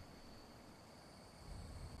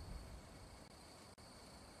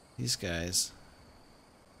 These guys.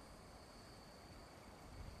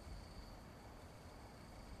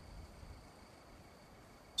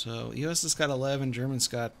 So U.S. has got 11, Germans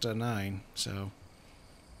got 9, so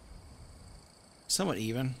somewhat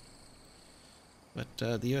even. But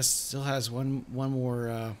the U.S. still has one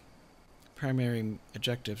more primary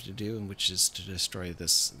objective to do, which is to destroy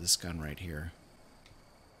this gun right here.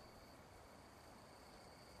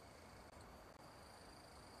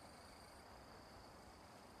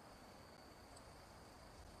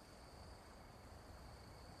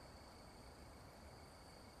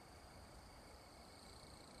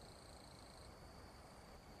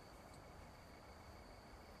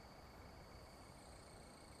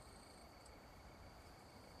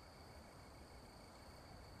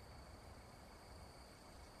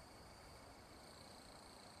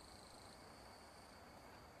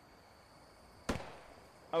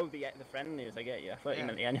 Oh, the friendlies, I get you. I thought you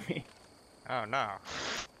meant the enemy. Oh no.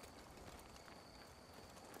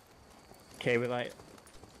 Okay, we like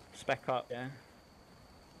spec up, yeah.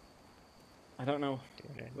 I don't know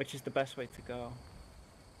which is the best way to go.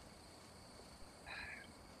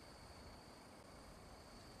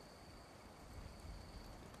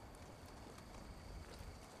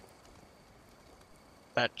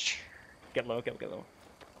 Fetch. Get low, get low.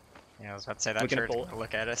 Yeah, I was about to say that church will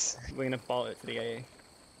look at us. We're gonna bolt it to the AA.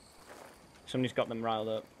 Somebody's got them riled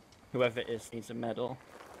up. Whoever it is needs a medal.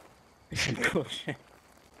 Cool shit.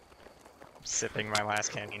 I'm sipping my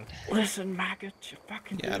last canyon. Listen, maggot, you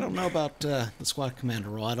fucking. Yeah, I don't know about the squad commander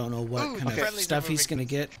role. I don't know what kind of stuff he's gonna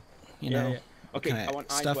get. You know, okay, kind I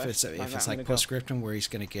want stuff. west. If it's like post-scriptum, where he's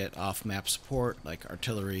gonna get off-map support, like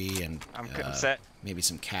artillery and maybe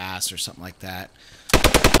some CAS or something like that.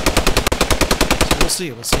 So we'll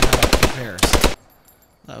see. We'll see how it compares.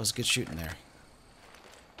 That was good shooting there.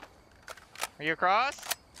 Are you across?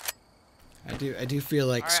 I do feel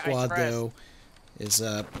like squad though is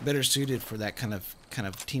better suited for that kind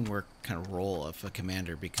of teamwork kind of role of a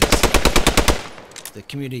commander, because the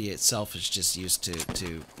community itself is just used to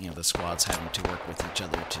you know, the squads having to work with each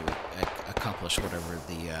other to accomplish whatever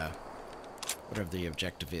the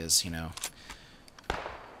objective is. You know,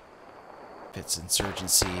 if it's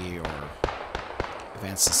insurgency or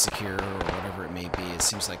advance and secure or whatever it may be, it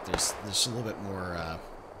seems like there's a little bit more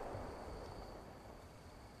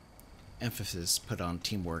emphasis put on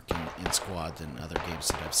teamwork in squad than other games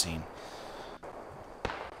that I've seen.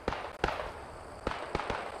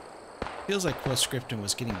 Feels like Post-Scriptum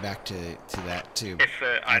was getting back to that too.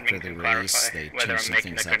 After the release, they changed some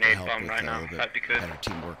things up to help with a little bit better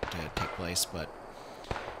teamwork to take place. But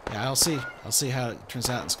yeah, I'll see how it turns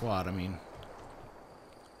out in squad. I mean,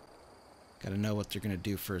 got to know what they're going to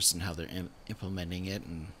do first and how they're implementing it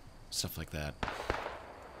and stuff like that.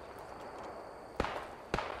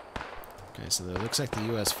 Okay, so it looks like the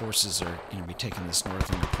U.S. forces are going to be taking this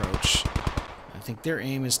northern approach. I think their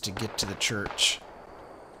aim is to get to the church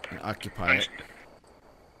and occupy it.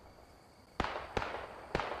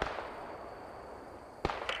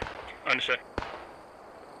 Understood.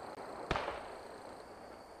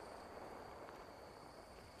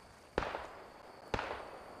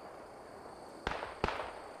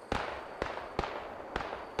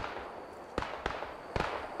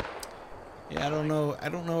 Yeah, I don't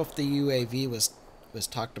know if the UAV was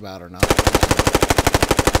talked about or not.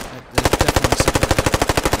 There's definitely something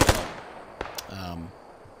that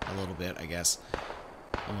a little bit, I guess.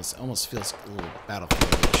 Almost feels a little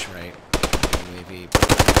battlefield-ish, right? UAV.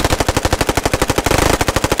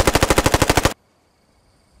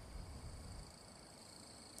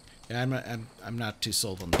 Yeah, I'm not too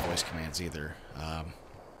sold on the voice commands either. I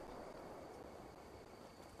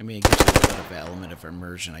mean, it gives you a little bit of an element of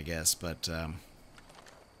immersion, I guess, but I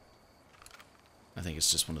think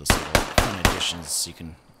it's just one of those little fun additions you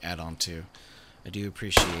can add on to. I do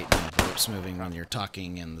appreciate the lips moving when you're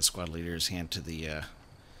talking and the squad leader's hand to the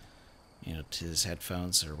to his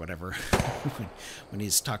headphones or whatever when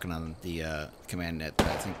he's talking on the command net.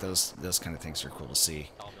 I think those kind of things are cool to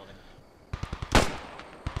see.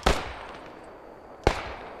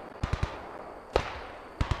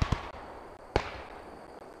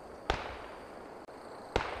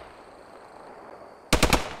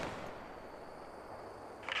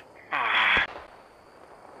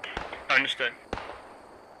 Understood.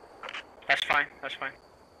 That's fine. That's fine.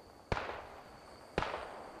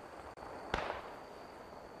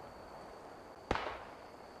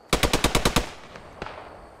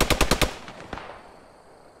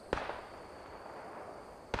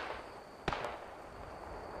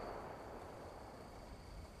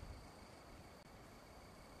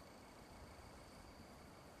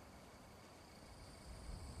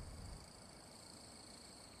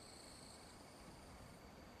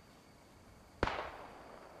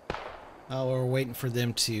 We're waiting for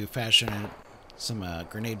them to fashion some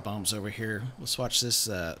grenade bombs over here. Let's watch this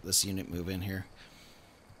this unit move in here.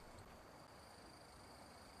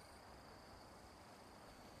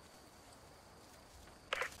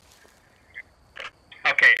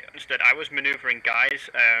 Okay, understood. I was maneuvering guys.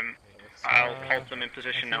 I'll hold them in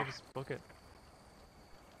position now. Just book it.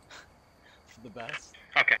 For the best.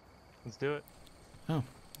 Okay. Let's do it. Oh,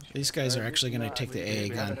 these guys are actually going to take the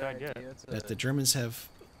AA gun yet. that the Germans have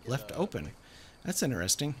left open. That's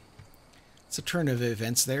interesting. It's a turn of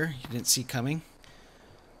events there you didn't see coming.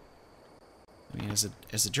 I mean,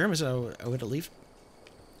 as the Germans, I would have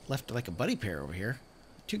left like a buddy pair over here,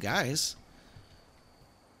 2 guys.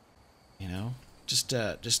 You know, just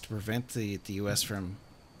to prevent the U.S. from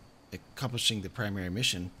accomplishing the primary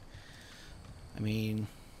mission. I mean,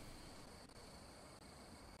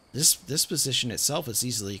 this position itself is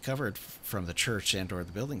easily covered from the church and/or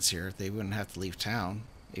the buildings here. They wouldn't have to leave town,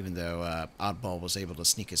 even though Oddball was able to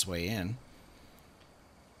sneak his way in.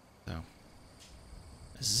 So,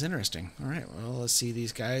 this is interesting. All right, well, let's see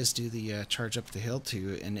these guys do the charge up the hill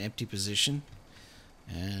to an empty position,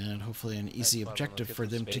 and hopefully an easy objective for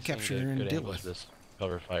them to capture and deal with. This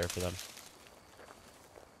cover fire for them.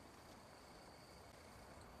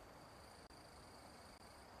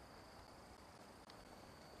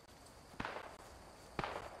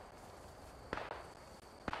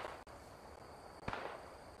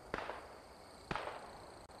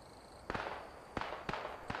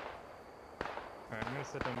 Alright, I'm gonna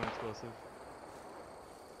set down my explosive.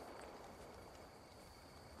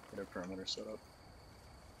 Get a perimeter set up.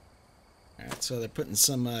 Alright, so they're putting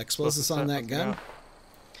some explosives on that gun.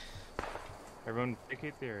 Everyone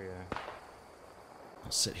vacate the area.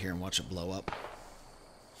 I'll sit here and watch it blow up.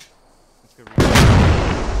 Let's go.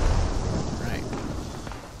 Alright.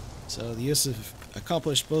 So the US have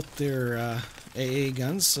accomplished both their AA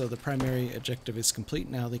guns, so the primary objective is complete.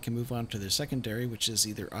 Now they can move on to their secondary, which is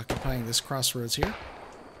either occupying this crossroads here,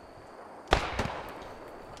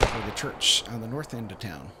 or the church on the north end of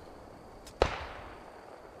town.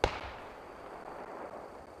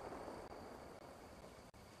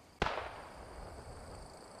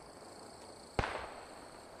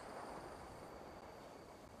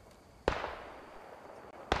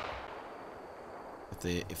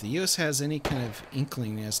 If the U.S. has any kind of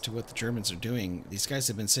inkling as to what the Germans are doing, these guys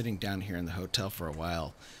have been sitting down here in the hotel for a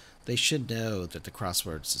while. They should know that the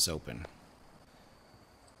crossroads is open.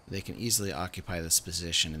 They can easily occupy this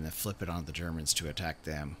position and then flip it on the Germans to attack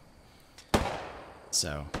them.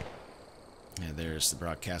 So, yeah, there's the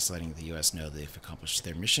broadcast letting the U.S. know they've accomplished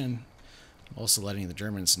their mission. Also letting the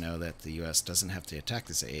Germans know that the U.S. doesn't have to attack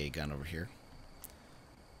this AA gun over here.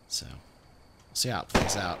 So, we'll see how it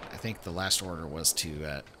plays out. I think the last order was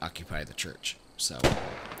to occupy the church. So,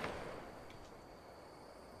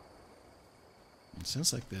 it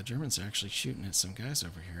sounds like the Germans are actually shooting at some guys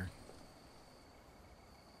over here.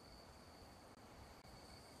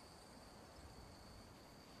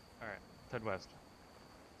 Alright, head west.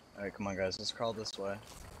 Alright, come on guys, let's crawl this way.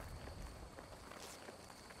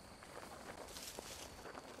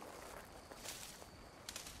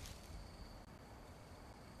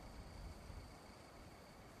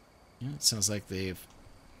 Yeah, it sounds like they've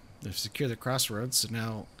secured the crossroads, so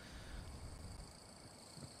now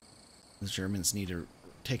the Germans need to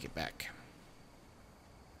take it back.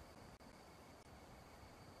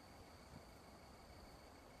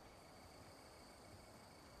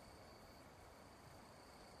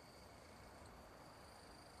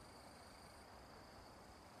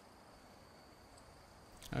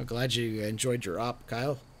 I'm glad you enjoyed your op,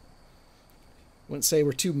 Kyle. Wouldn't say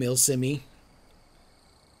we're too milsimmy.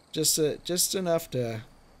 Just enough to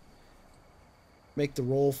make the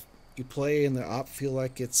role you play in the op feel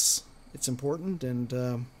like it's important,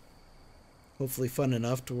 and hopefully fun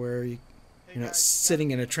enough to where you're not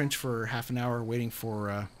sitting in a trench for half an hour waiting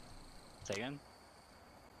for. Say again?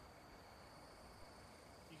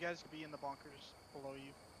 You guys could be in the bunkers below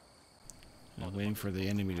you. Waiting for the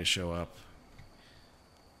enemy to show up.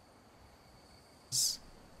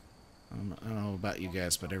 I don't know about you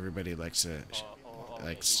guys, but everybody likes to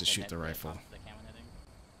shoot the rifle.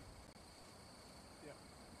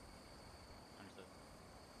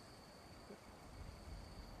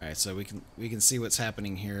 All right, so we can see what's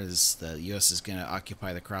happening here is the U.S. is going to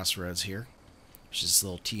occupy the crossroads here, which is this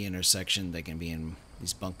little T intersection. They can be in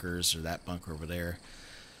these bunkers or that bunker over there.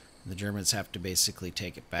 The Germans have to basically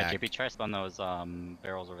take it back. JP, try to spawn those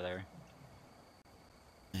barrels over there.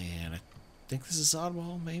 And I think this is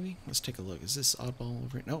oddball, maybe? Let's take a look. Is this oddball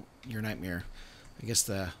over here? Nope, your nightmare. I guess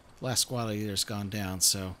the last squad leader's gone down,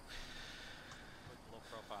 so... Low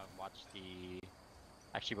profile, watch the...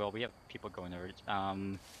 Actually, well, we have people going over.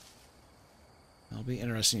 It'll be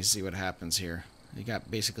interesting to see what happens here. You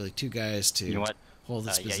got basically two guys to hold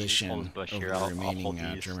this position over the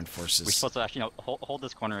remaining German forces. We're supposed to actually hold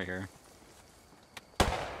this corner right here.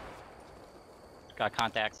 Got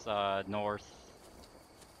contacts north.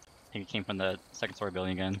 I think it came from the second story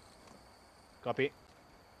building again. Copy.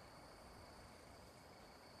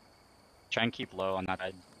 Try and keep low on that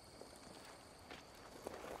side.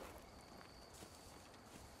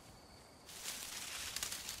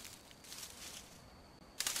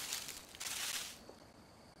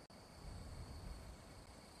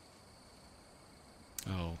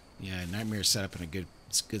 Oh, yeah, Nightmare's set up in a good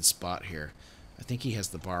spot here. I think he has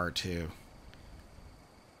the bar too.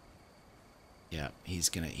 Yeah, he's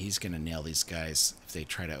gonna nail these guys if they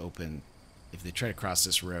try to cross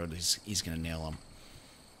this road. He's gonna nail them.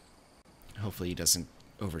 Hopefully he doesn't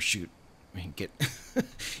overshoot. I mean,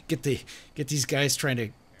 get these guys trying to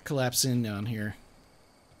collapse in on here.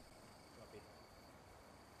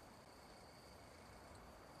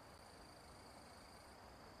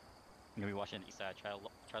 I'm gonna be watching the east side.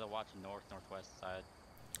 Try to watch the northwest side.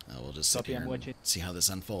 We'll just sit here and see how this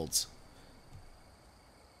unfolds.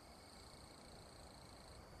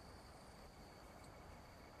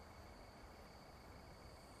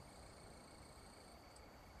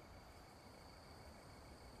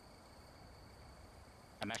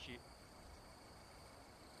 I'm actually...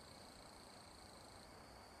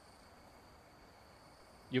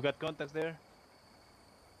 You got contacts there?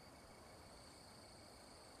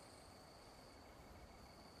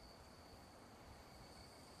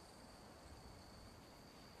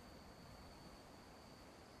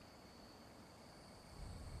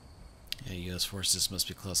 Yeah, U.S. forces must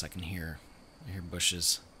be close. I hear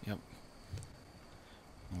bushes. Yep.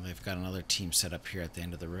 Well, they've got another team set up here at the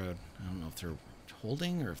end of the road. I don't know if they're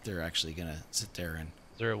holding or if they're actually gonna sit there and...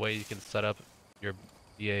 Is there a way you can set up your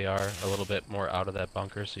BAR a little bit more out of that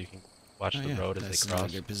bunker so you can watch the road as they cross?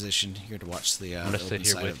 That's a good position here to watch the I'm gonna sit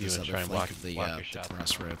here side with of you this and other try and flank block of the your shots.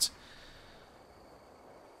 crossroads.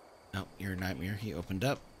 Oh, your Nightmare. He opened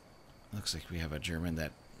up. Looks like we have a German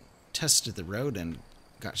that tested the road and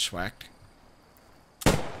got schwacked.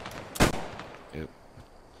 Oop.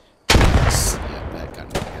 Yeah, that got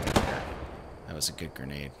me there. That was a good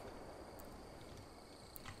grenade.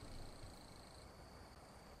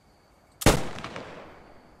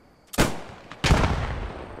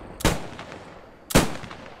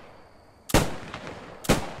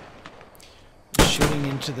 Shooting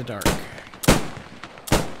into the dark.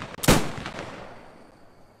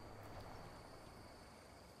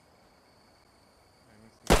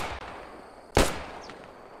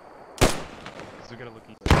 So we gotta look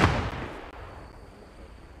east.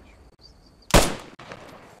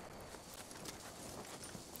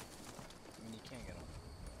 You can't get him.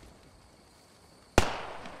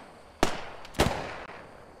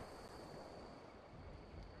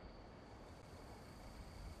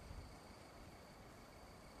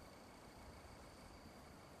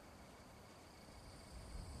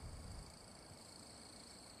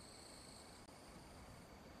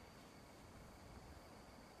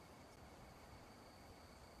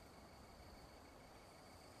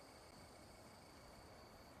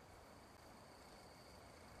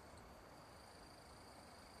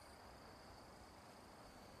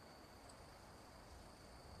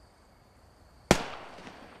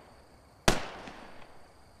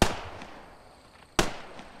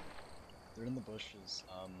 They're in the bushes.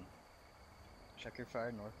 Check your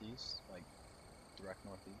fire northeast, like direct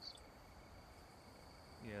northeast.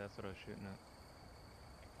 Yeah, that's what I was shooting at.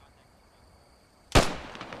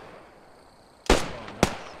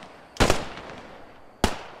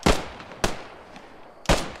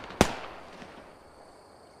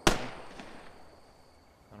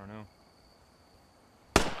 I don't know.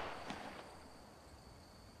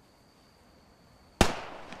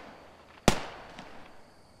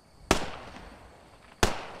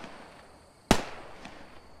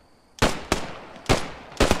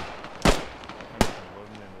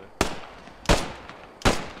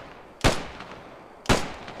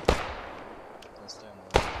 Don't stay on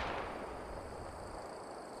the left.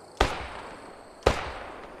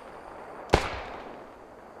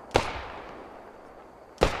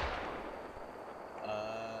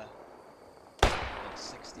 Like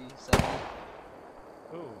 60, 70.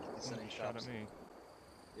 Oh, He's someone setting just shot shots. at me.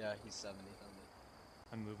 Yeah, he's 70.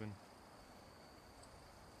 I'm moving.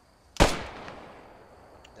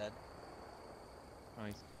 Dead.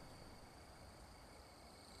 Nice.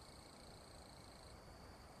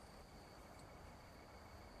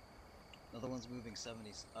 Another one's moving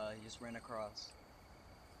 70s. He just ran across.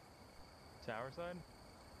 Tower side?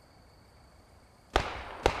 Right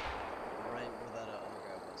where that other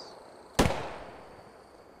guy was.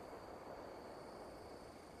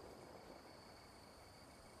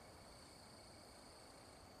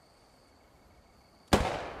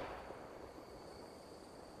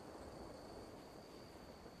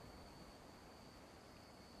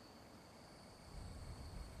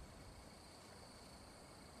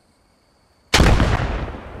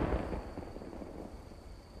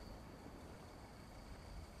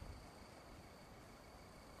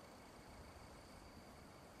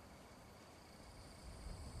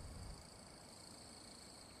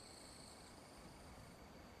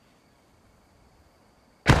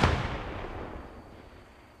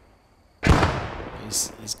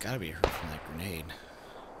 He's got to be hurt from that grenade.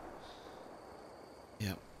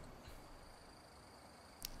 Yep.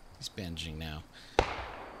 He's bandaging now.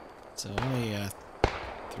 So only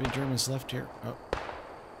 3 Germans left here. Oh,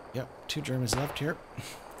 yep, 2 Germans left here.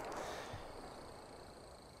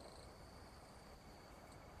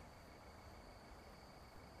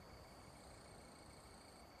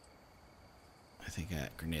 I think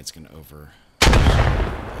that grenade's gonna over.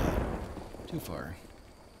 Too far.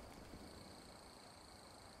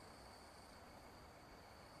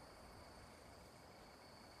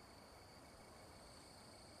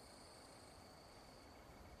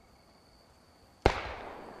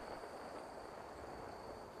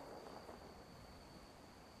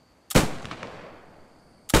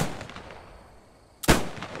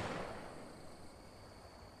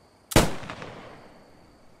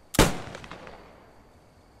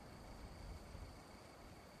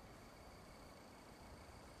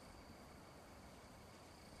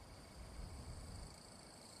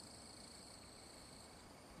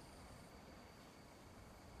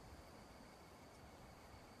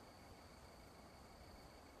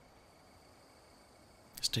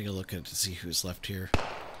 Let's take a look at it to see who's left here.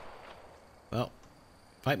 Well,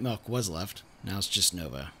 Fight Milk was left. Now it's just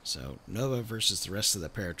Nova. So Nova versus the rest of the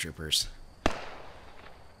paratroopers.